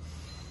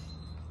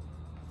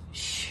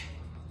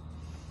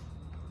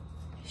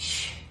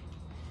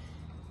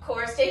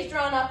 Core stays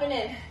drawn up and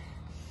in.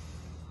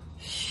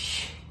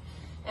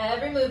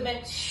 Every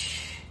movement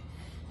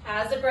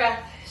has a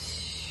breath.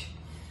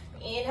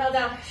 Inhale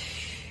down.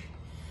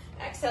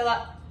 Exhale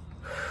up.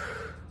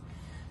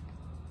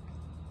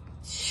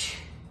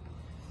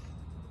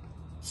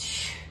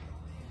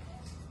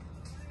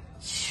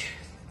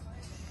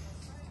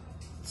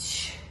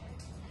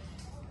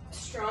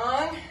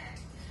 Strong.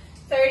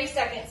 30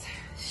 seconds.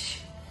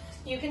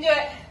 You can do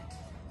it.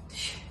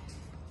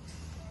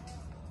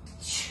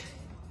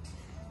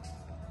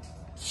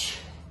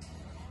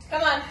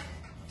 Come on.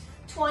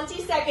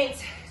 20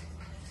 seconds.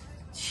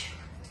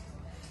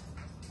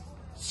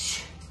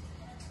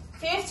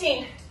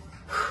 15.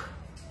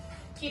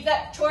 Keep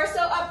that torso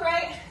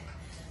upright.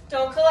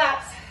 Don't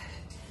collapse.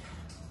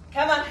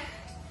 Come on.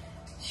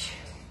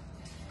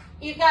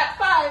 You've got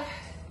 5,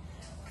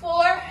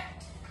 4,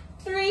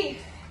 3,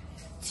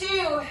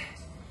 2.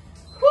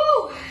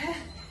 Whoo!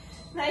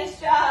 Nice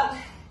job.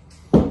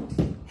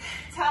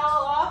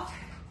 Towel off.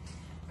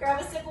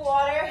 Grab a sip of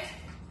water.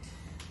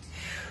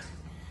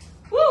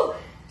 Woo!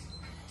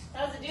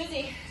 That was a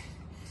doozy.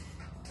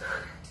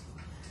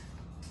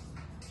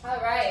 All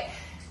right.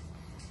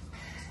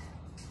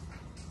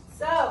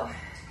 So,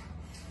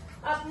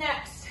 up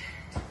next,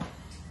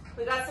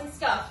 we got some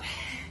stuff.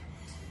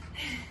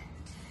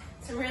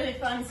 Some really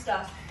fun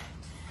stuff.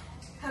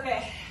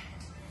 Okay,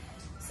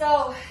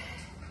 so,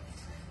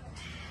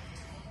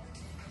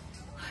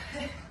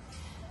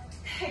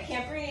 I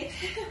can't breathe.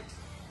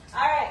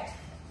 All right,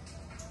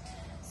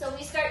 so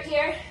we start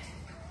here,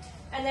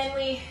 and then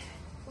we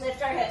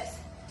lift our hips.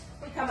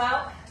 We come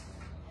out,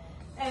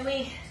 and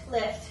we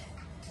lift.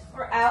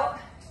 We're out,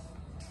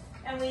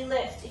 and we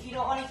lift. If you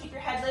don't want to keep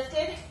your head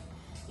lifted,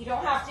 you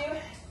don't have to,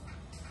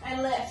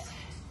 and lift.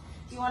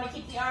 If you want to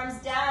keep the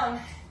arms down,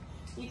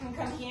 you can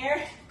come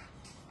here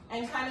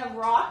and kind of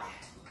rock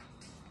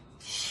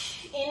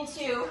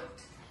into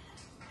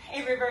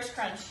a reverse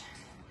crunch.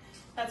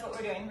 That's what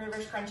we're doing,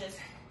 reverse crunches.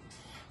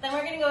 Then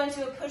we're going to go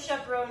into a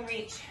push-up, row, and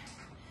reach.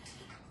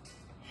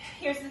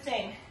 Here's the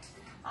thing.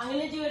 I'm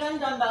going to do it on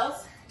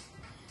dumbbells.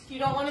 If you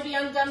don't want to be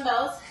on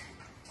dumbbells,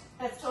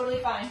 that's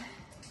totally fine.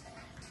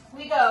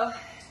 We go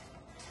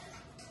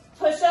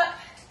push up,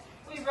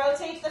 we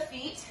rotate the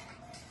feet,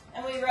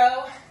 and we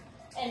row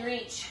and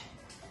reach.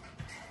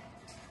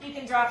 You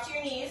can drop to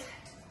your knees,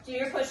 do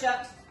your push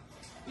up.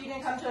 You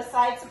can come to a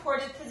side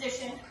supported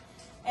position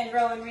and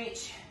row and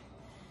reach.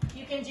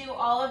 You can do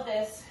all of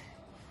this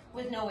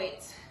with no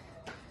weights.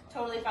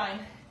 Totally fine.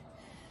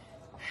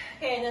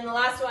 Okay, and then the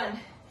last one,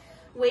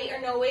 weight or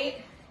no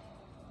weight.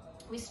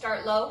 We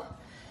start low,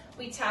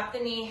 we tap the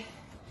knee,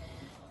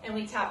 and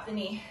we tap the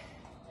knee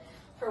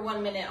for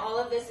 1 minute. All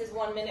of this is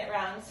 1 minute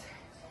rounds.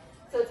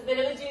 So it's a bit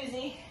of a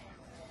doozy,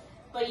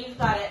 but you've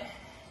got it.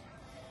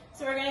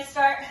 So we're gonna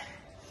start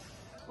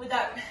with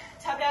that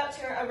tapped out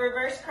to a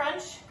reverse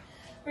crunch.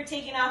 We're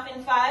taking off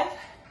in 5,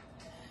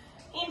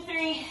 in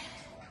 3,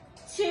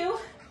 2,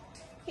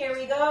 here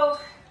we go.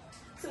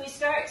 So we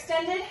start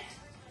extended,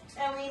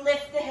 and we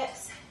lift the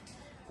hips.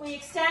 We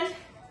extend,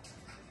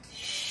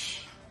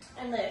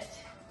 and lift.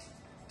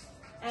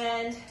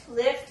 And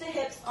lift the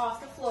hips off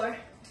the floor.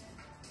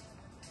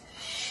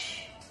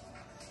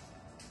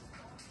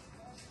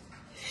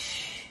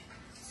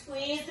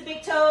 Squeeze the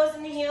big toes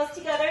and the heels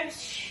together.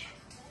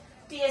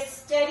 Be as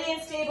steady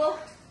and stable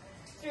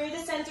through the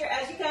center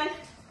as you can.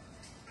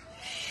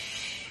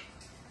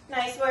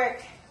 Nice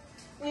work.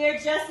 We are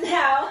just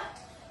now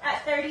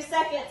at 30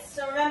 seconds.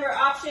 So remember,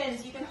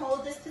 options. You can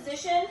hold this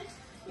position.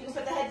 You can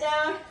put the head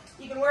down.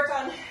 You can work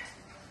on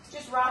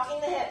just rocking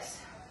the hips.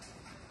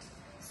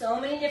 So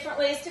many different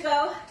ways to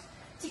go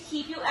to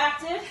keep you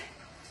active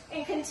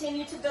and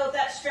continue to build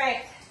that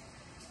strength.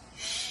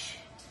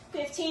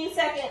 15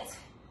 seconds.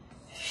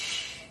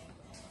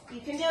 You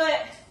can do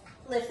it.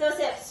 Lift those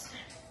hips.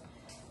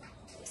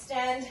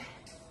 Extend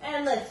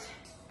and lift.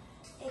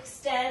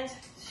 Extend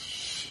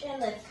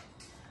and lift.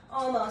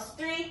 Almost.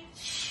 3,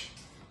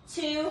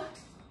 2,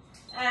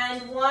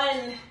 and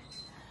 1.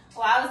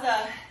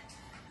 Wowza.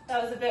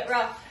 That was a bit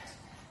rough.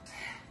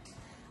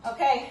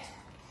 Okay.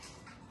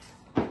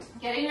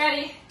 Getting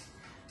ready.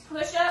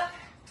 Push up,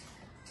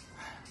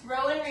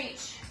 row and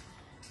reach.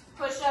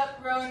 Push up,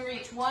 row and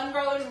reach. 1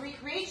 row and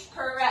reach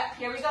per rep.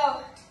 Here we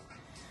go.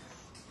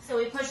 So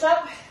we push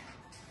up,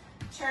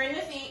 turn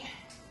the feet,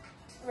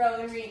 row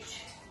and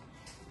reach.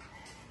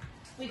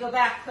 We go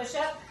back, push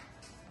up,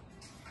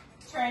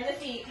 turn the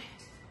feet,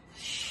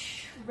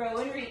 row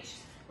and reach.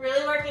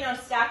 Really working on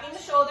stacking the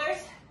shoulders.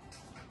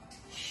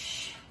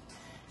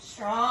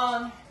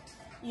 Strong.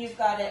 You've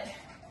got it.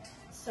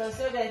 So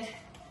good.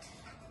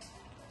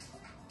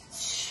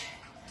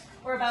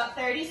 We're about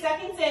 30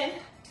 seconds in.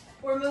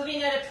 We're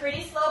moving at a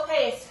pretty slow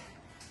pace.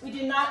 We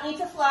do not need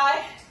to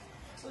fly.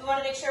 We want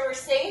to make sure we're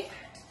safe,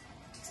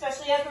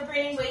 especially as we're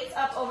bringing weights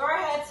up over our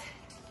heads.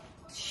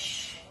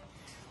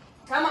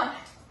 Come on.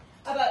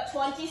 About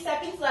 20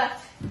 seconds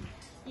left.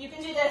 You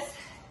can do this.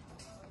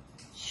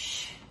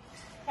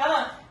 Come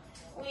on.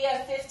 We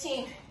have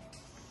 15.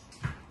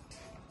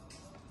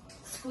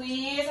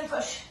 Squeeze and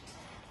push.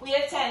 We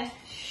have 10.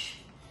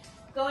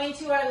 Going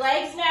to our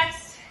legs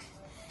next.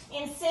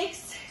 In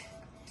 6,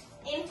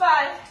 in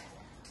 5,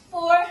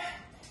 4,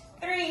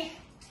 3,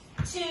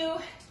 2,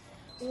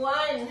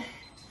 1.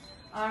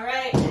 All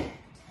right.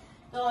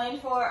 Going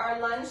for our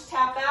lunge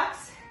tap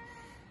backs.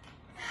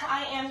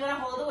 I am going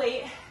to hold the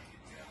weight.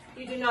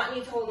 You do not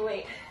need to hold the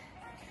weight.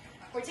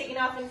 We're taking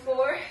off in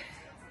 4,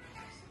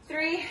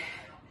 3,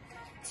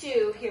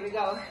 2. Here we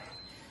go.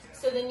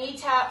 So the knee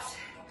taps.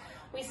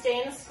 We stay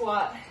in the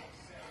squat.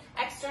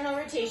 External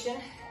rotation.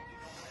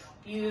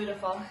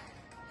 Beautiful.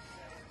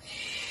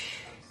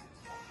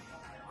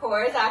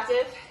 Core is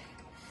active.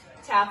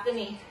 Tap the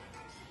knee.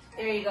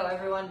 There you go,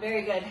 everyone.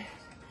 Very good.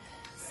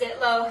 Sit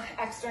low.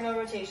 External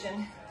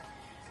rotation.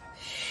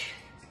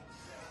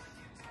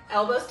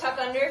 Elbows tuck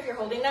under if you're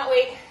holding that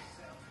weight.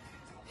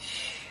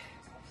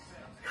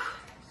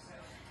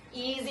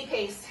 Easy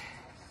pace.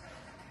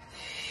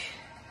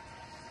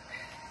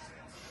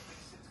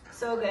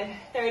 So good.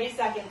 30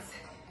 seconds.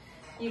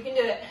 You can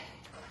do it.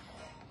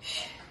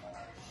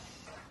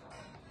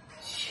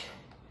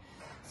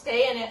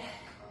 Stay in it.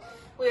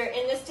 We are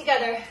in this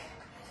together.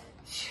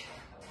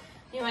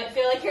 You might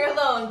feel like you're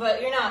alone,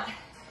 but you're not.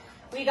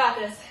 We got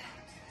this.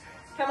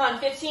 Come on,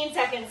 15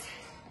 seconds.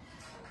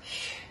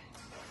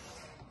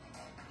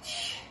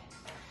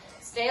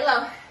 Stay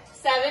low.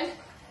 7.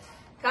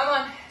 Come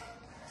on.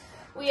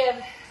 We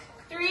have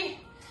 3.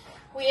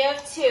 We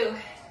have 2.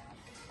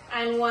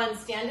 And 1.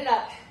 Stand it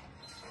up.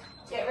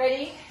 Get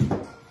ready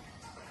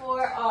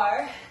for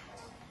our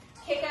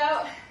kick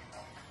out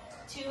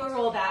to a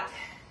roll back.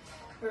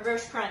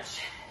 Reverse crunch.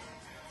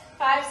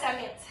 5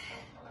 seconds.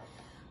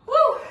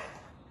 Woo!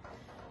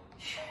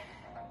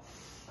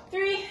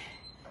 3,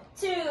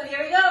 2,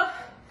 here we go.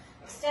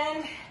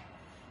 Extend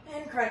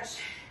and crunch.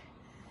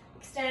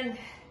 Extend.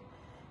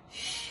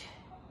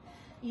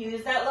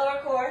 Use that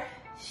lower core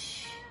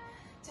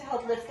to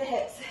help lift the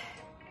hips.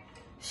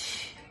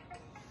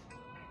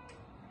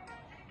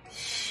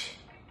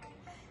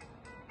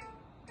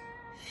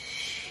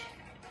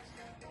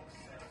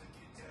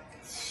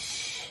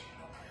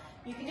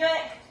 You can do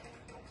it.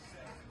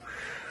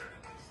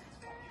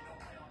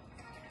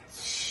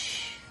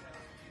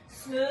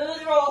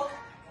 Smooth roll.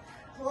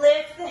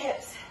 Lift the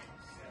hips.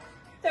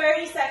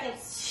 30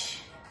 seconds.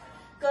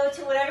 Go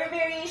to whatever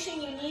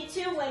variation you need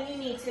to when you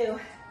need to.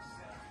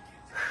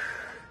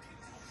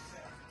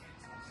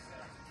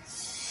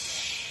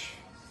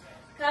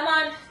 Come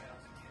on.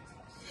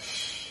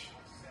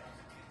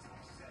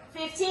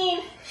 15.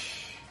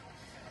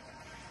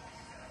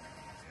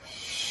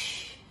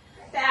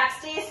 Back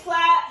stays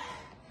flat.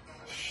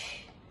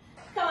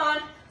 Come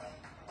on.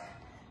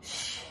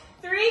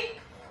 3,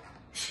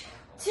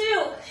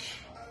 2,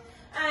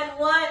 and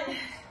 1.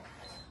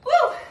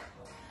 Woo!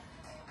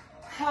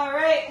 All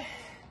right.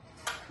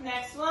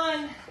 Next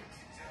one.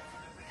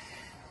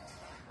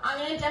 I'm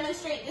going to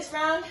demonstrate this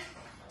round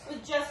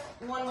with just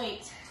one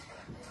weight.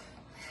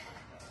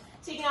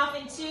 Taking off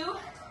in 2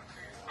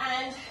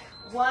 and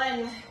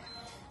 1.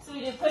 So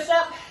we do push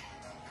up,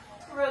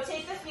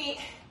 rotate the feet,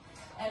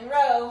 and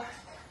row.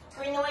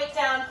 Bring the weight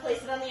down,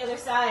 place it on the other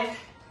side.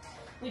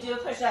 We do a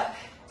push up.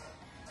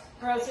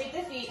 Rotate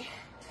the feet,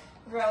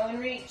 row and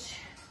reach.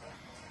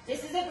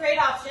 This is a great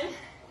option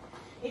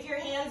if your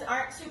hands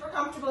aren't super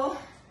comfortable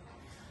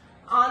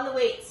on the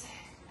weights.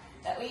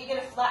 That way you get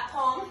a flat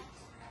palm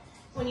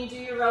when you do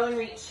your row and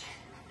reach.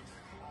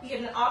 You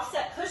get an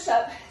offset push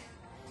up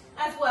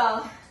as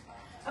well.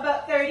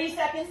 About 30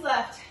 seconds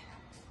left.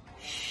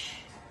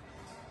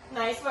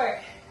 Nice work.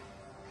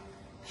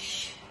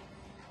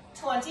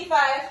 25.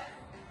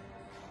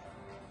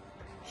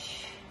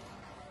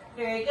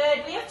 Very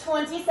good. We have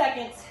 20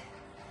 seconds.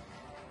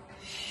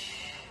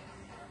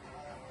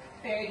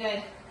 Very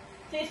good.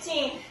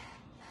 15.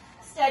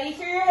 Steady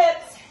through your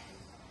hips.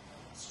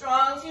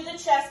 Strong through the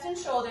chest and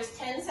shoulders.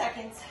 10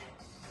 seconds.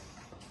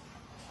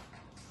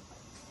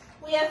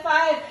 We have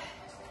 5.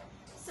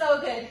 So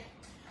good.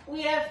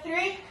 We have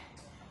 3.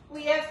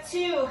 We have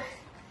 2.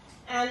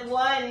 And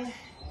 1.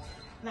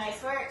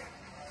 Nice work.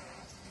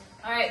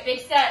 All right,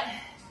 big set.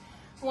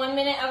 1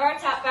 minute of our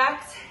tap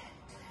backs.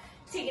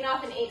 Taking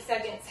off in 8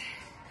 seconds.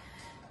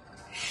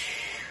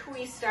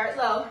 We start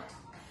low.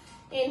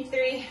 In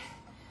 3,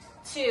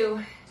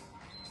 2.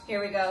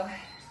 Here we go.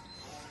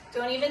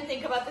 Don't even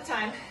think about the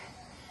time.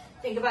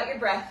 Think about your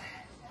breath.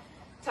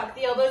 Tuck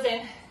the elbows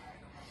in.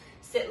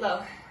 Sit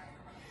low.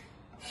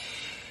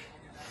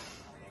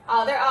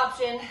 Other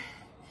option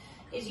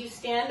is you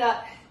stand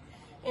up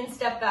and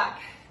step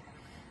back.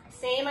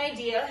 Same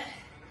idea,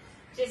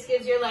 just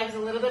gives your legs a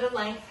little bit of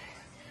length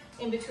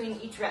in between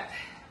each rep.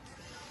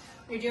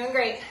 You're doing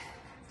great.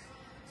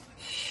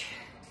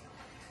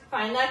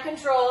 Find that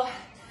control.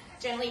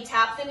 Gently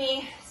tap the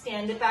knee,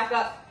 stand it back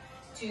up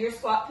to your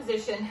squat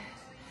position.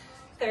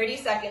 30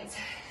 seconds.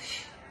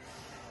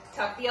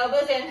 Tuck the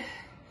elbows in.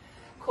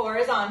 Core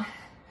is on.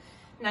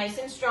 Nice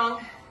and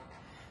strong.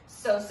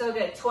 So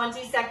good.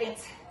 20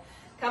 seconds.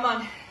 Come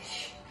on.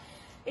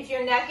 If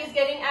your neck is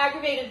getting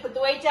aggravated, put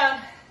the weight down.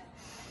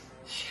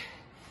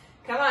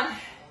 Come on.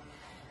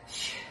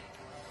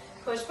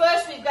 Push,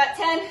 push. We've got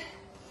 10.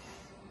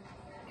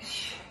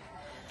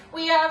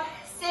 We have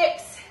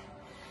 6,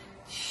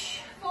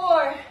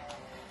 4,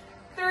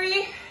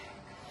 3,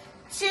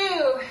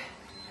 2,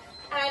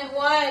 and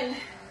 1.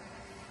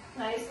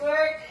 Nice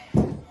work.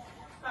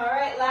 All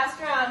right,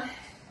 last round.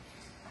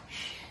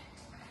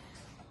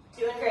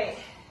 Doing great.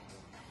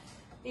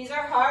 These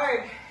are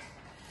hard.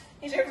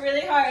 These are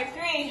really hard.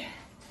 3,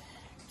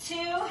 2,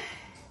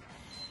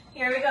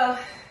 here we go.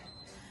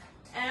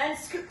 And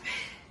scoop.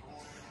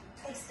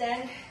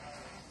 Extend,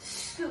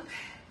 scoop.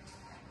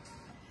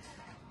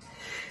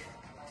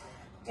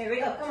 Here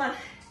we go, come on.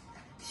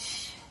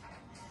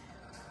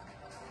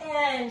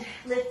 And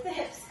lift the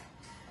hips.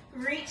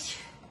 Reach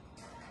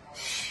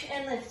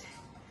and lift.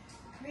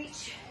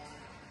 Reach.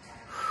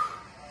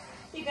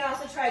 You can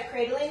also try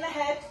cradling the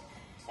head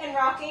and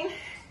rocking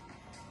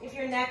if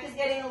your neck is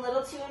getting a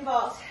little too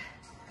involved.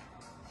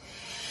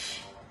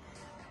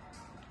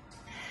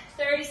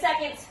 30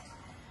 seconds.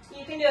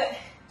 You can do it.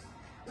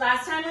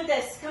 Last time with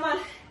this. Come on.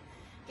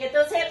 Get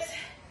those hips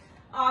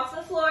off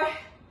the floor.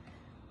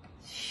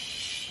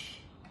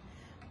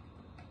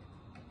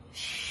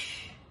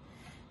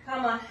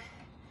 Come on.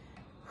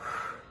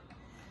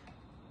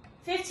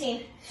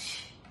 15.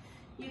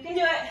 You can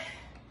do it.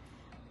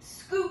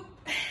 Scoop.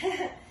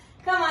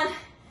 Come on.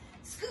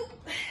 Scoop.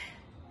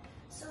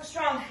 So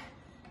strong.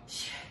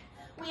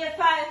 We have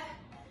 5.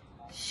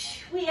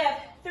 We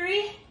have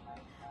 3,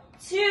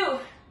 2,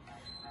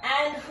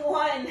 and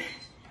 1.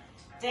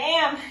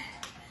 Damn.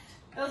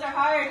 Those are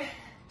hard.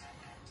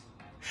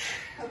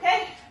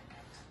 Okay.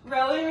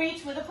 Row and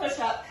reach with a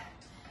push-up.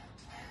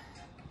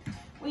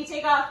 We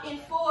take off in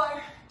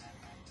 4,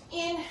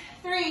 in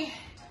 3,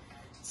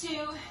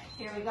 2,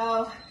 here we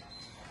go.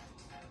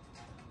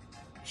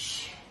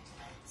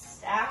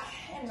 Stack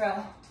and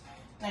row.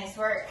 Nice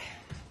work.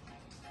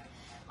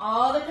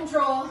 All the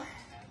control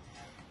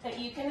that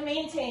you can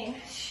maintain,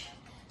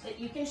 that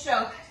you can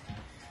show.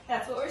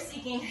 That's what we're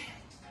seeking.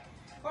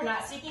 We're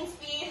not seeking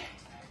speed.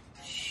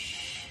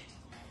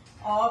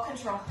 All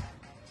control.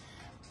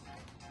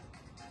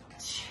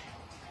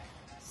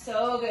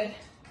 So good.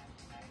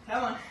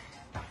 Come on.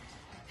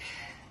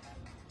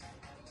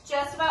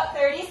 Just about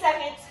 30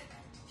 seconds.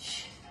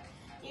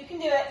 You can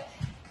do it.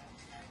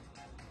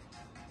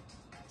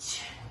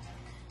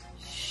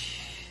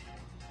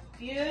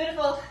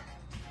 Beautiful.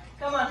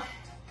 Come on.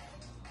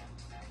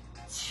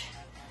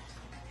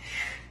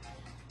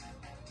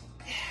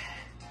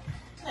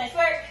 Nice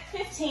work.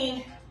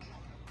 15.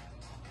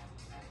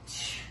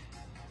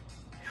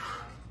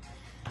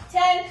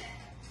 10.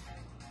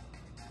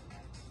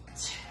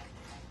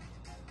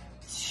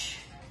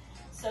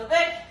 So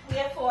good. We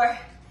have 4,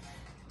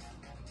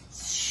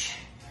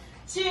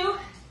 2,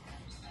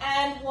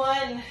 and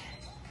 1.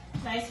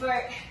 Nice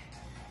work.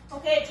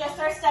 Okay, just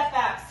our step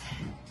backs.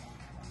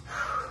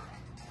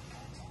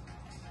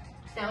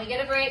 Now we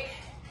get a break,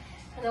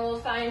 and then we'll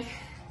find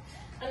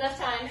enough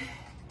time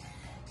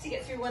to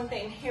get through one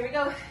thing. Here we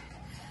go.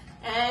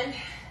 And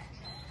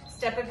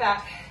step it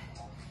back.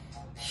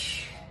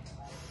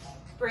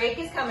 Break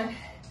is coming.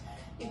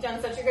 You've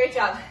done such a great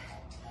job.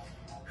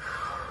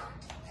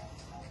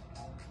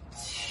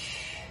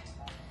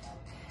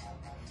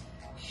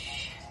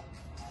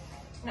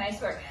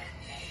 Nice work.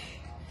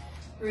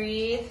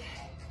 Breathe.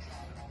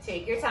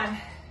 Take your time.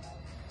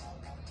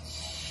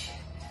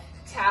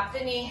 Tap the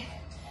knee.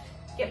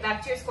 Get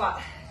back to your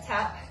squat.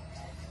 Tap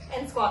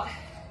and squat.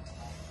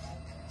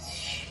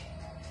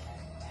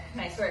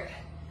 Nice work.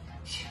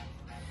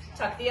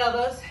 Tuck the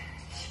elbows.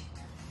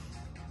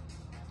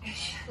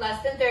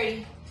 Less than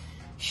 30.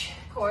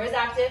 Core is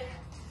active.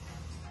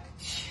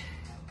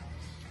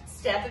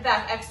 Step it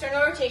back.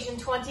 External rotation,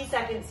 20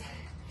 seconds.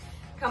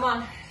 Come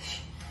on.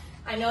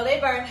 I know they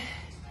burn,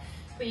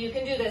 but you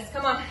can do this.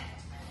 Come on.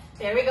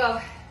 There we go.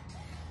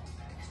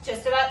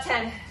 Just about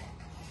 10.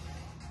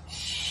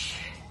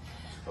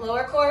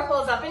 Lower core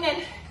pulls up and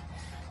in.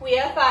 We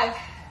have 5.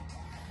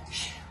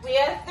 We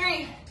have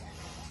 3,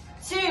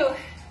 2,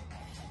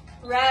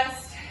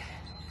 rest.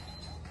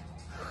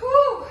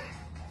 Whew.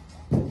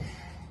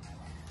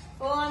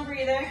 Full on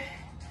breather.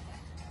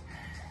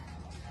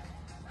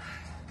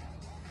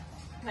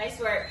 Nice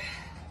work.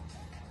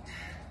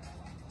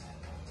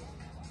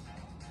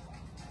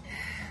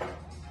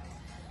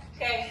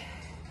 Okay.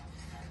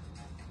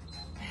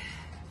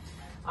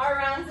 Our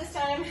rounds this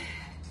time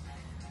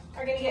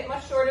are going to get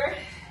much shorter.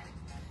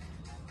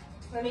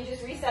 Let me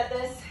just reset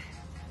this.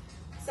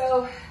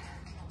 So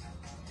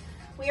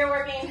we are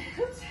working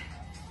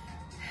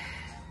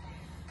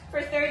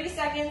for 30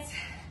 seconds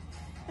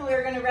and we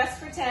are going to rest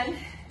for 10.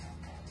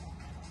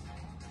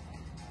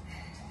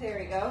 There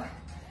we go.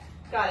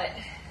 Got it.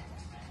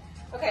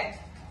 Okay.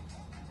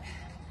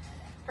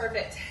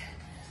 Perfect.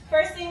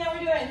 First thing that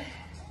we're doing,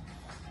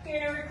 we're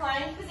in a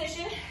reclined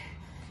position,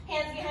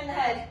 hands behind the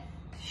head.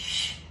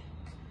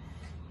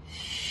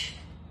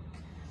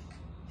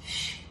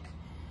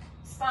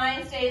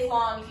 Spine stays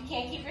long. If you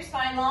can't keep your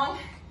spine long,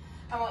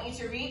 I want you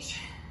to reach,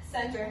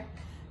 center,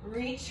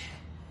 reach,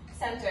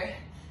 center.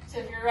 So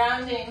if you're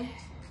rounding,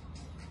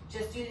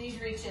 just do these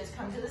reaches.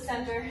 Come to the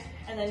center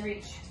and then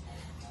reach.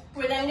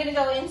 We're then going to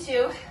go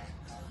into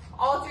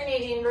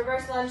alternating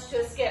reverse lunge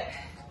to a skip.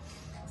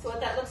 So what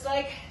that looks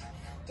like,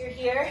 you're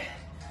here,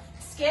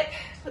 skip,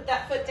 put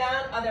that foot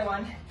down, other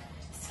one.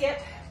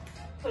 Skip,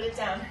 put it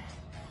down.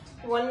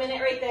 1 minute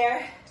right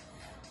there.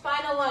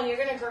 Final one, you're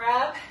going to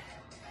grab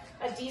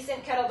a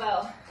decent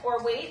kettlebell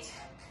or weight.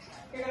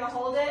 You're going to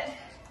hold it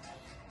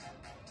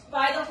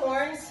by the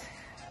horns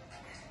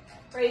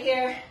right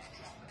here,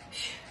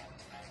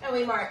 and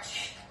we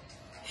march.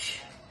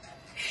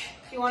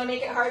 If you want to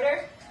make it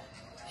harder,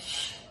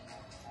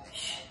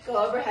 go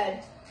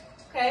overhead.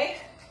 Okay?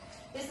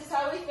 This is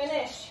how we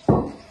finish.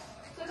 So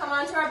come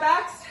onto our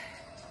backs,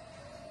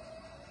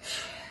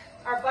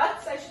 our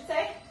butts, I should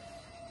say.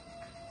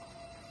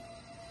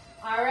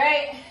 All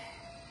right.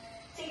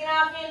 Taking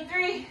off in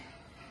 3,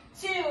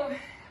 2.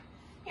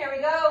 Here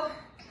we go.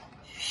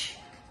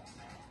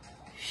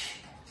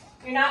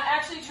 You're not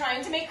actually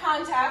trying to make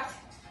contact.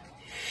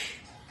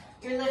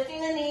 You're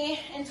lifting the knee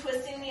and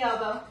twisting the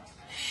elbow.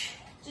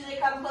 Do they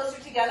come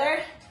closer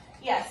together?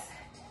 Yes.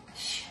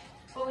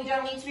 But we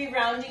don't need to be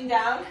rounding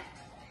down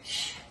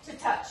to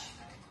touch.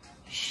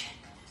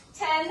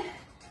 10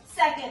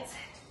 seconds.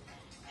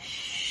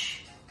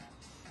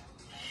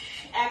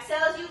 Exhale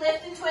as you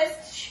lift and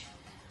twist.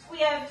 We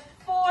have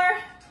 4,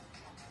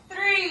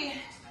 3,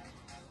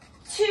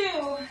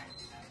 2.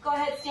 Go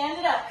ahead, stand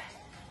it up.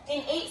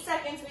 In 8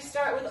 seconds, we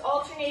start with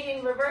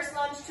alternating reverse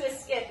lunge to a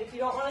skip. If you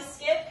don't want to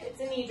skip, it's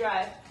a knee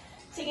drive.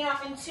 Taking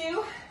off in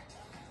 2.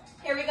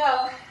 Here we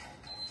go.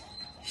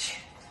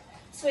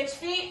 Switch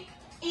feet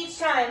each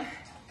time.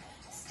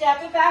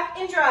 Step it back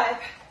and drive.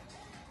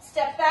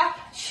 Step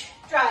back,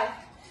 drive.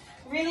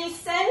 Really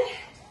send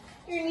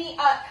your knee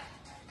up.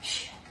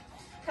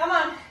 Come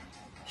on.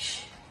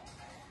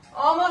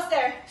 Almost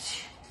there.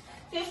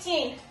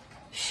 15.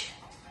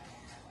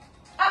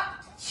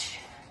 Up.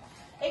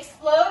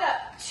 Explode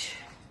up.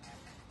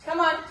 Come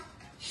on.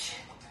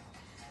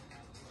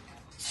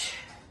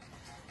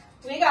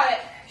 We got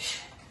it.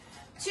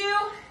 2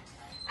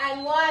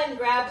 and 1.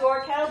 Grab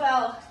your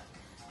kettlebell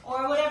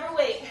or whatever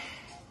weight.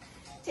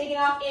 Taking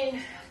off in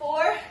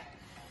 4,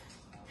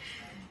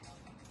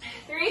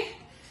 3,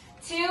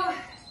 2.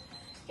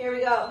 Here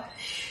we go.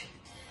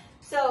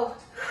 So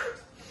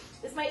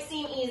this might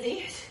seem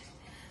easy,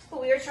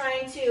 but we are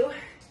trying to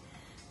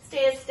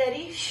stay as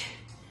steady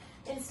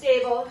and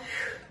stable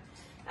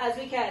as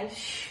we can.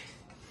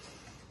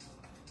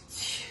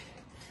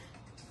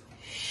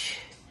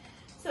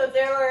 So if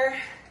there were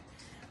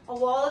a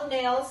wall of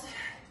nails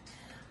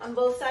on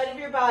both sides of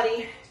your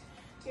body,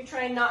 you're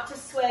trying not to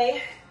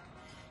sway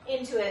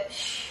into it.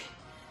 If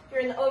you're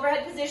in the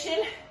overhead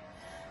position,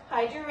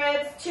 hide your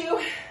ribs.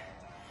 2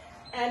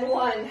 and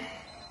 1.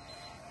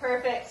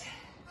 Perfect.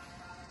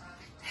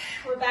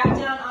 We're back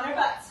down on our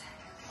butts.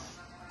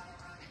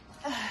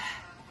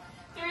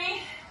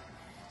 3,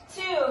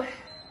 2.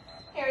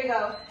 Here we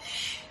go.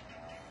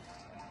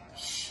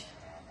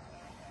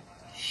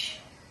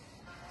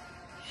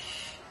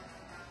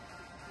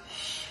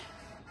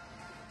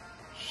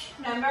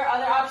 Remember,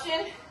 other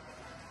option,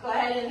 go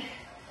ahead and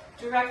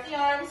direct the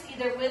arms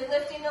either with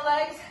lifting the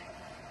legs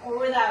or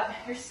without.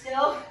 You're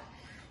still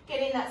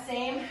getting that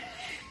same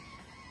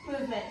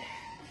movement.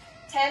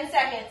 10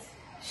 seconds.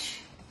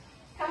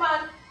 Come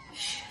on.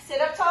 Sit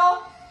up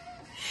tall.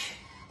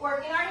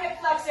 Working our hip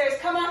flexors.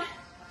 Come on.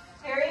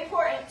 Very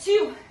important.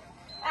 2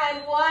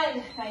 and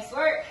 1. Nice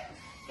work.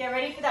 Get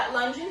ready for that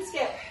lunge and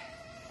skip.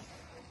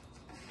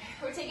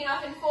 We're taking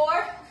off in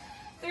 4,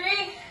 3,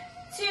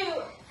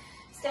 2.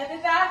 Step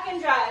it back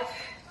and drive.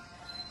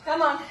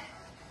 Come on.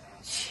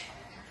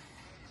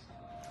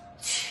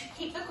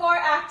 Keep the core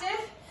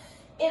active.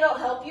 It'll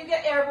help you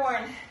get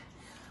airborne.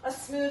 A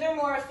smoother,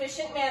 more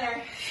efficient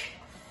manner.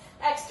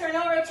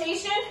 External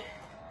rotation.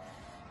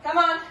 Come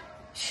on.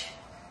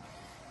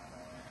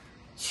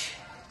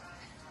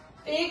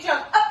 Big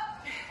jump.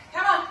 Up.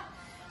 Come on.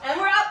 And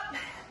we're up.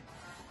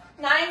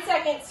 9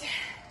 seconds.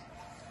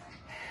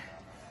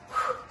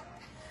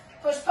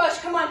 Push, push.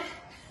 Come on.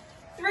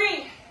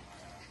 3,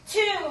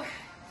 2,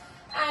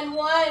 and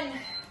 1.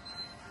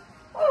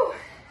 Woo.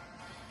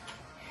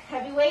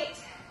 Heavy weight.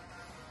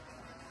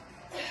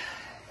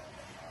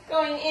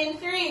 Going in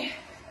 3,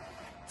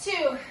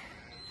 2,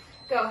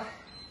 go.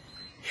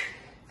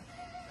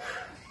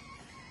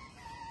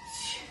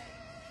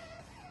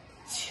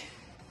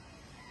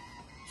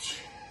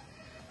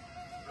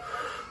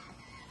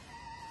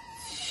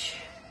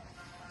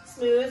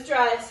 Smooth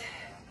drives.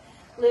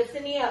 Lift the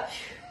knee up.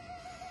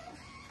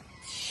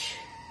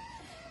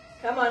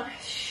 Come on.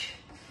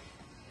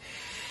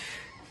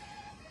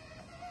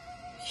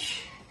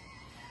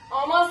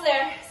 Almost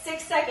there.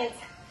 6 seconds.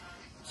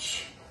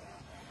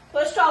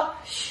 Push tall.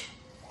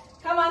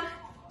 Come on.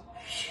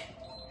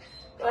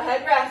 Go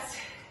ahead, rest.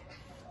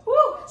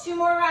 Woo, 2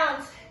 more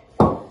rounds.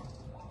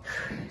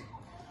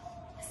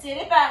 Sit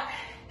it back.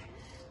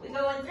 We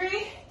go in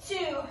 3,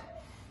 2.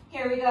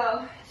 Here we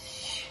go.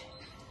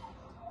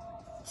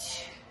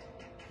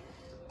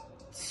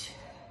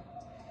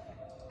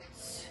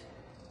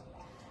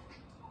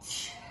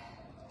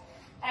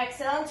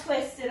 Exhale and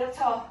twist, sit up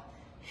tall.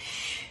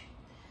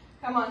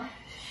 Come on.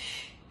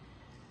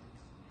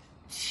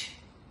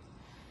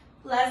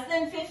 Less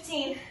than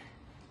 15.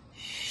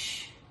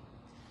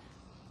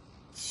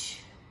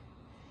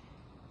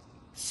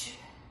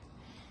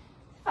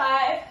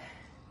 5.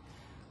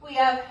 We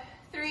have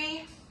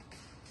 3,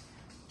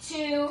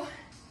 2,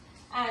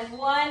 and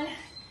 1.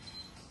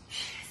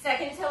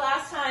 Second to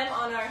last time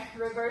on our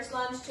reverse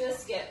lunge to a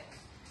skip.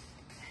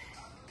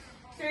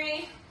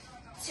 3,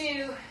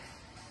 2,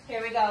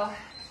 here we go.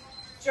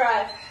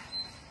 Drive.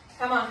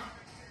 Come on.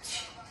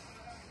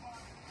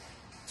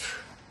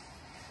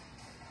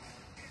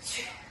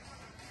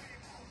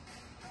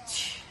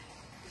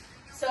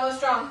 So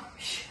strong.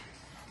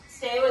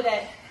 Stay with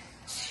it.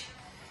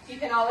 You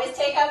can always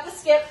take out the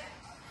skip,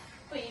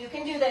 but you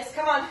can do this.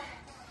 Come on.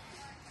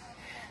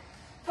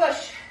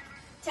 Push.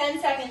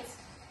 10 seconds.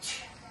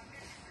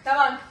 Come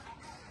on.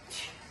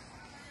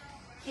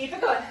 Keep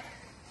it going.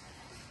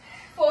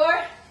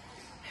 4,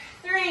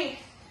 3,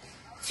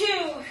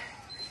 2,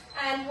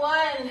 and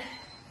 1.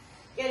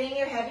 Getting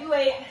your heavy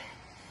weight.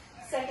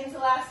 Second to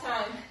last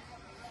time.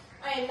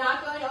 I am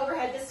not going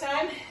overhead this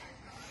time.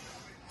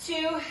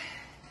 2,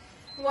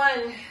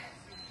 1.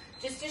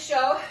 Just to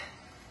show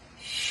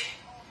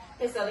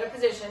this other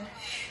position.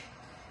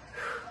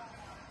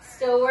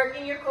 Still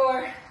working your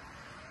core.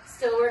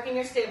 Still working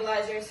your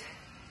stabilizers.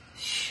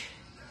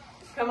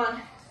 Come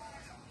on.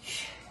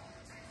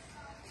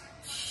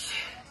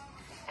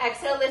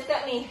 Exhale, lift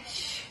that knee.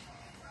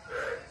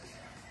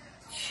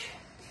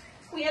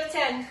 We have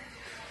 10.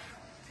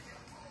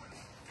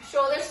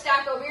 Shoulders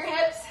stack over your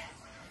hips.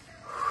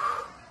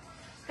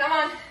 Come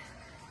on.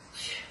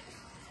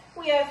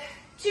 We have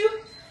 2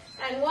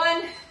 and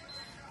 1.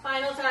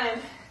 Final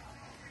time.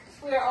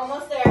 We are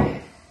almost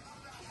there.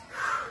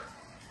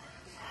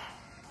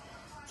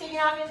 Taking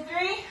off in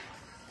 3,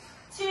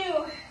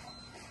 2.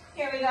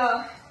 Here we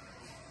go.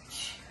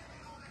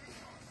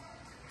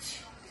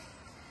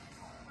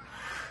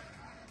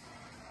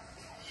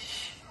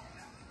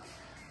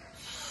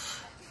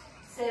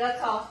 Sit up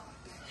tall.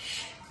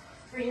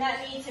 Bring that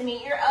knee to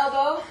meet your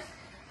elbow.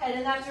 Head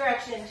in that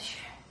direction.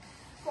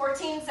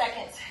 14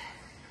 seconds.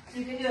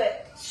 You can do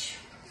it.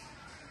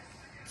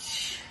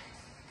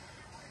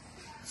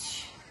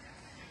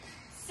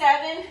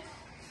 7.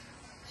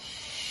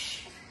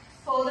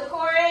 Pull the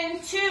core in.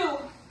 2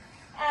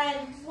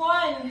 and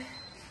 1.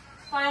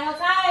 Final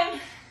time.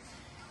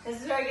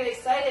 This is where I get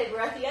excited.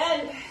 We're at the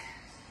end.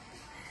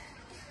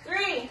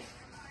 3,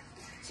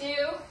 2.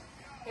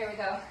 Here we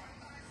go.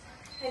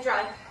 And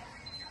drive.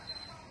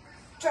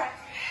 Drive.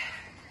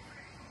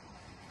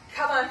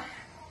 Come on.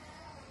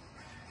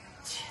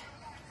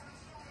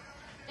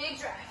 Big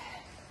drive.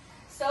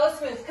 So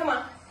smooth. Come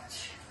on.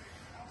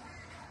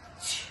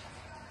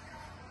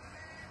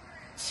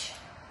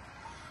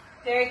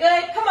 Very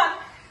good. Come on.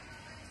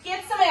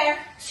 Get some air.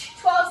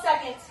 12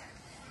 seconds.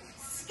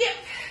 Skip.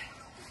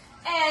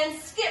 And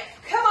skip.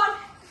 Come on.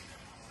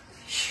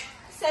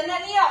 Send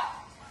that knee up.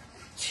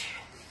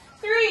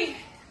 3,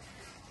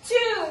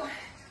 2,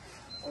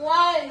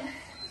 1.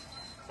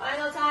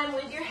 Final time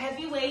with your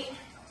heavy weight.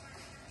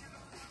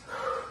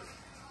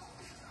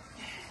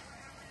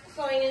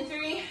 Going in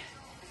 3,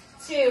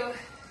 2.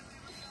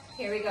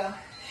 Here we go.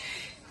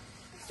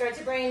 Start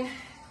to bring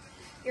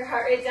your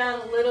heart rate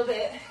down a little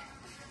bit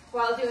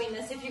while doing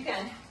this if you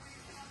can.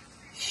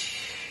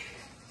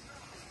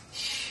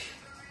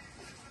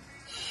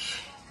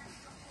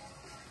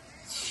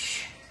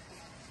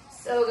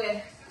 So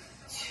good.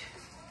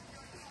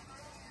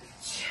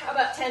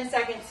 About 10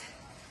 seconds.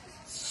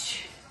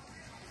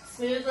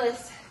 Smooth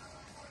list.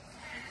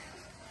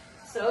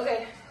 So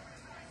good.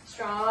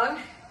 Strong.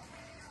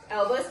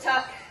 Elbows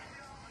tuck.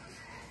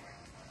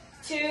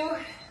 2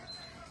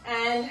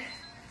 and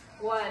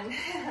 1.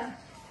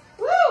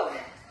 Woo!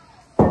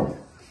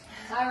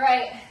 All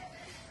right.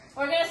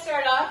 We're going to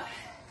start off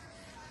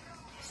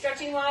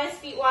stretching wise,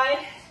 feet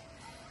wide.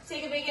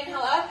 Take a big inhale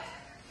up.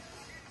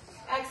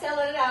 Exhale,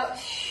 let it out.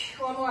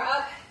 One more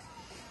up.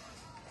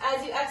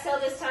 As you exhale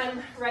this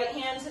time, right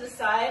hand to the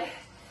side,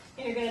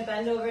 and you're going to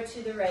bend over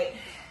to the right,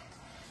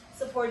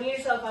 supporting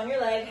yourself on your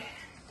leg.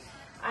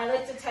 I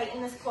like to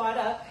tighten this quad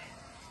up.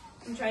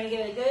 I'm trying to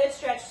get a good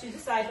stretch through the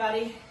side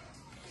body.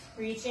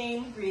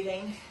 Reaching,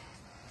 breathing.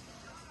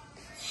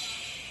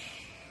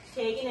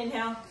 Take an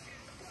inhale.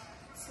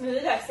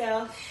 Smooth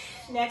exhale.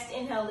 Next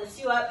inhale lifts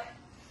you up.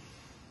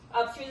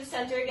 Up through the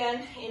center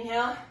again.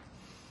 Inhale.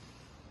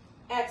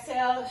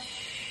 Exhale.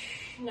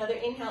 Another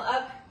inhale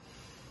up.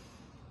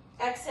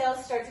 Exhale,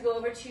 start to go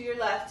over to your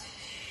left.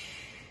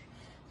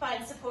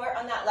 Find support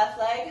on that left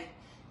leg.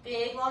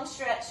 Big long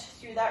stretch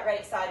through that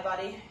right side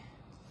body.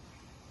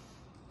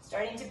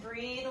 Starting to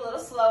breathe a little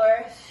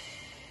slower.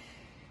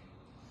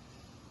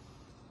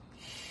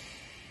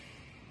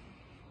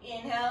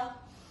 Inhale.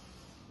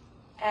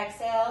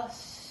 Exhale.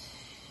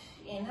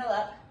 Inhale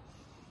up.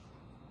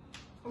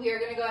 We are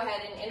going to go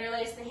ahead and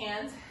interlace the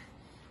hands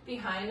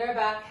behind our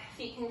back.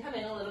 Feet can come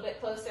in a little bit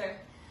closer.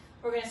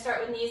 We're going to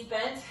start with knees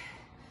bent.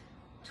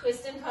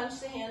 Twist and punch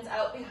the hands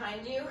out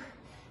behind you.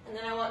 And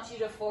then I want you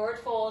to forward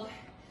fold,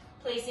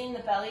 placing the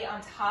belly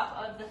on top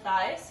of the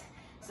thighs.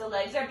 So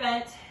legs are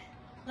bent,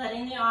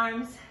 letting the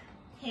arms,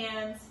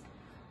 hands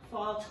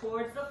fall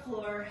towards the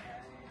floor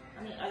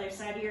on the other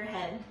side of your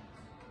head.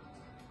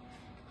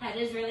 Head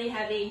is really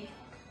heavy.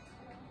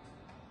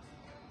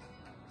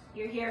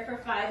 You're here for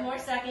 5 more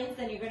seconds,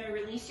 then you're going to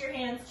release your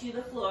hands to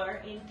the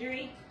floor in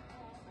 3,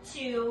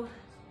 2,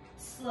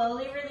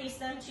 slowly release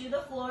them to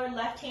the floor.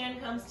 Left hand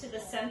comes to the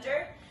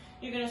center.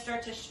 You're going to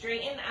start to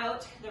straighten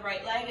out the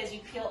right leg as you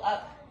peel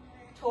up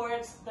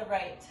towards the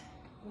right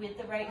with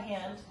the right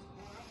hand.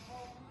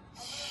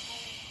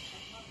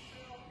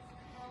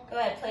 Go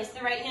ahead, place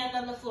the right hand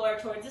on the floor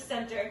towards the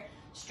center.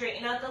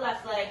 Straighten out the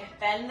left leg,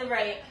 bend the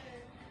right,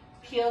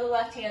 peel the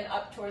left hand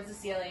up towards the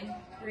ceiling.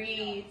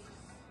 Breathe.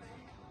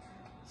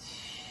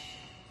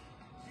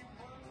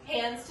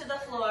 Hands to the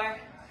floor.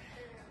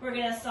 We're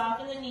going to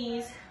soften the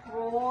knees,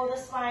 roll the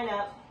spine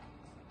up.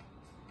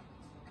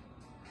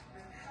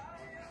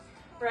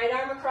 Right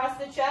arm across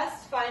the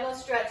chest, final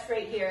stretch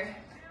right here.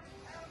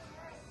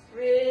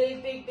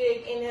 Really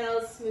big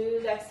inhales,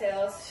 smooth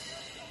exhales.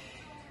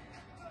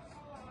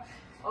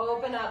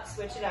 Open up,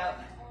 switch it out.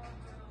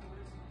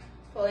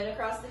 Pulling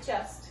across the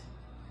chest.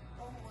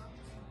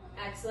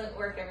 Excellent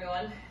work,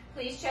 everyone.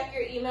 Please check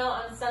your email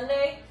on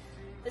Sunday.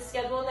 The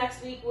schedule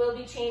next week will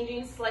be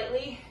changing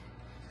slightly.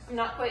 I'm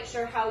not quite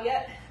sure how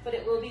yet, but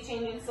it will be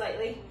changing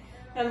slightly.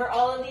 Remember,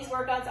 all of these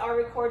workouts are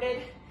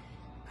recorded.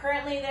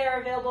 Currently, they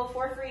are available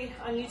for free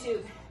on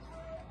YouTube.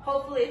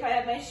 Hopefully, if I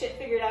have my shit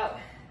figured out,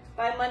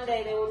 by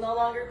Monday, they will no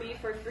longer be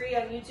for free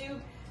on YouTube.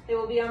 They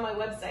will be on my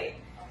website.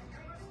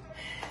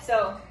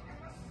 So,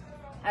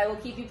 I will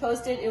keep you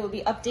posted. It will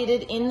be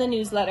updated in the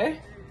newsletter.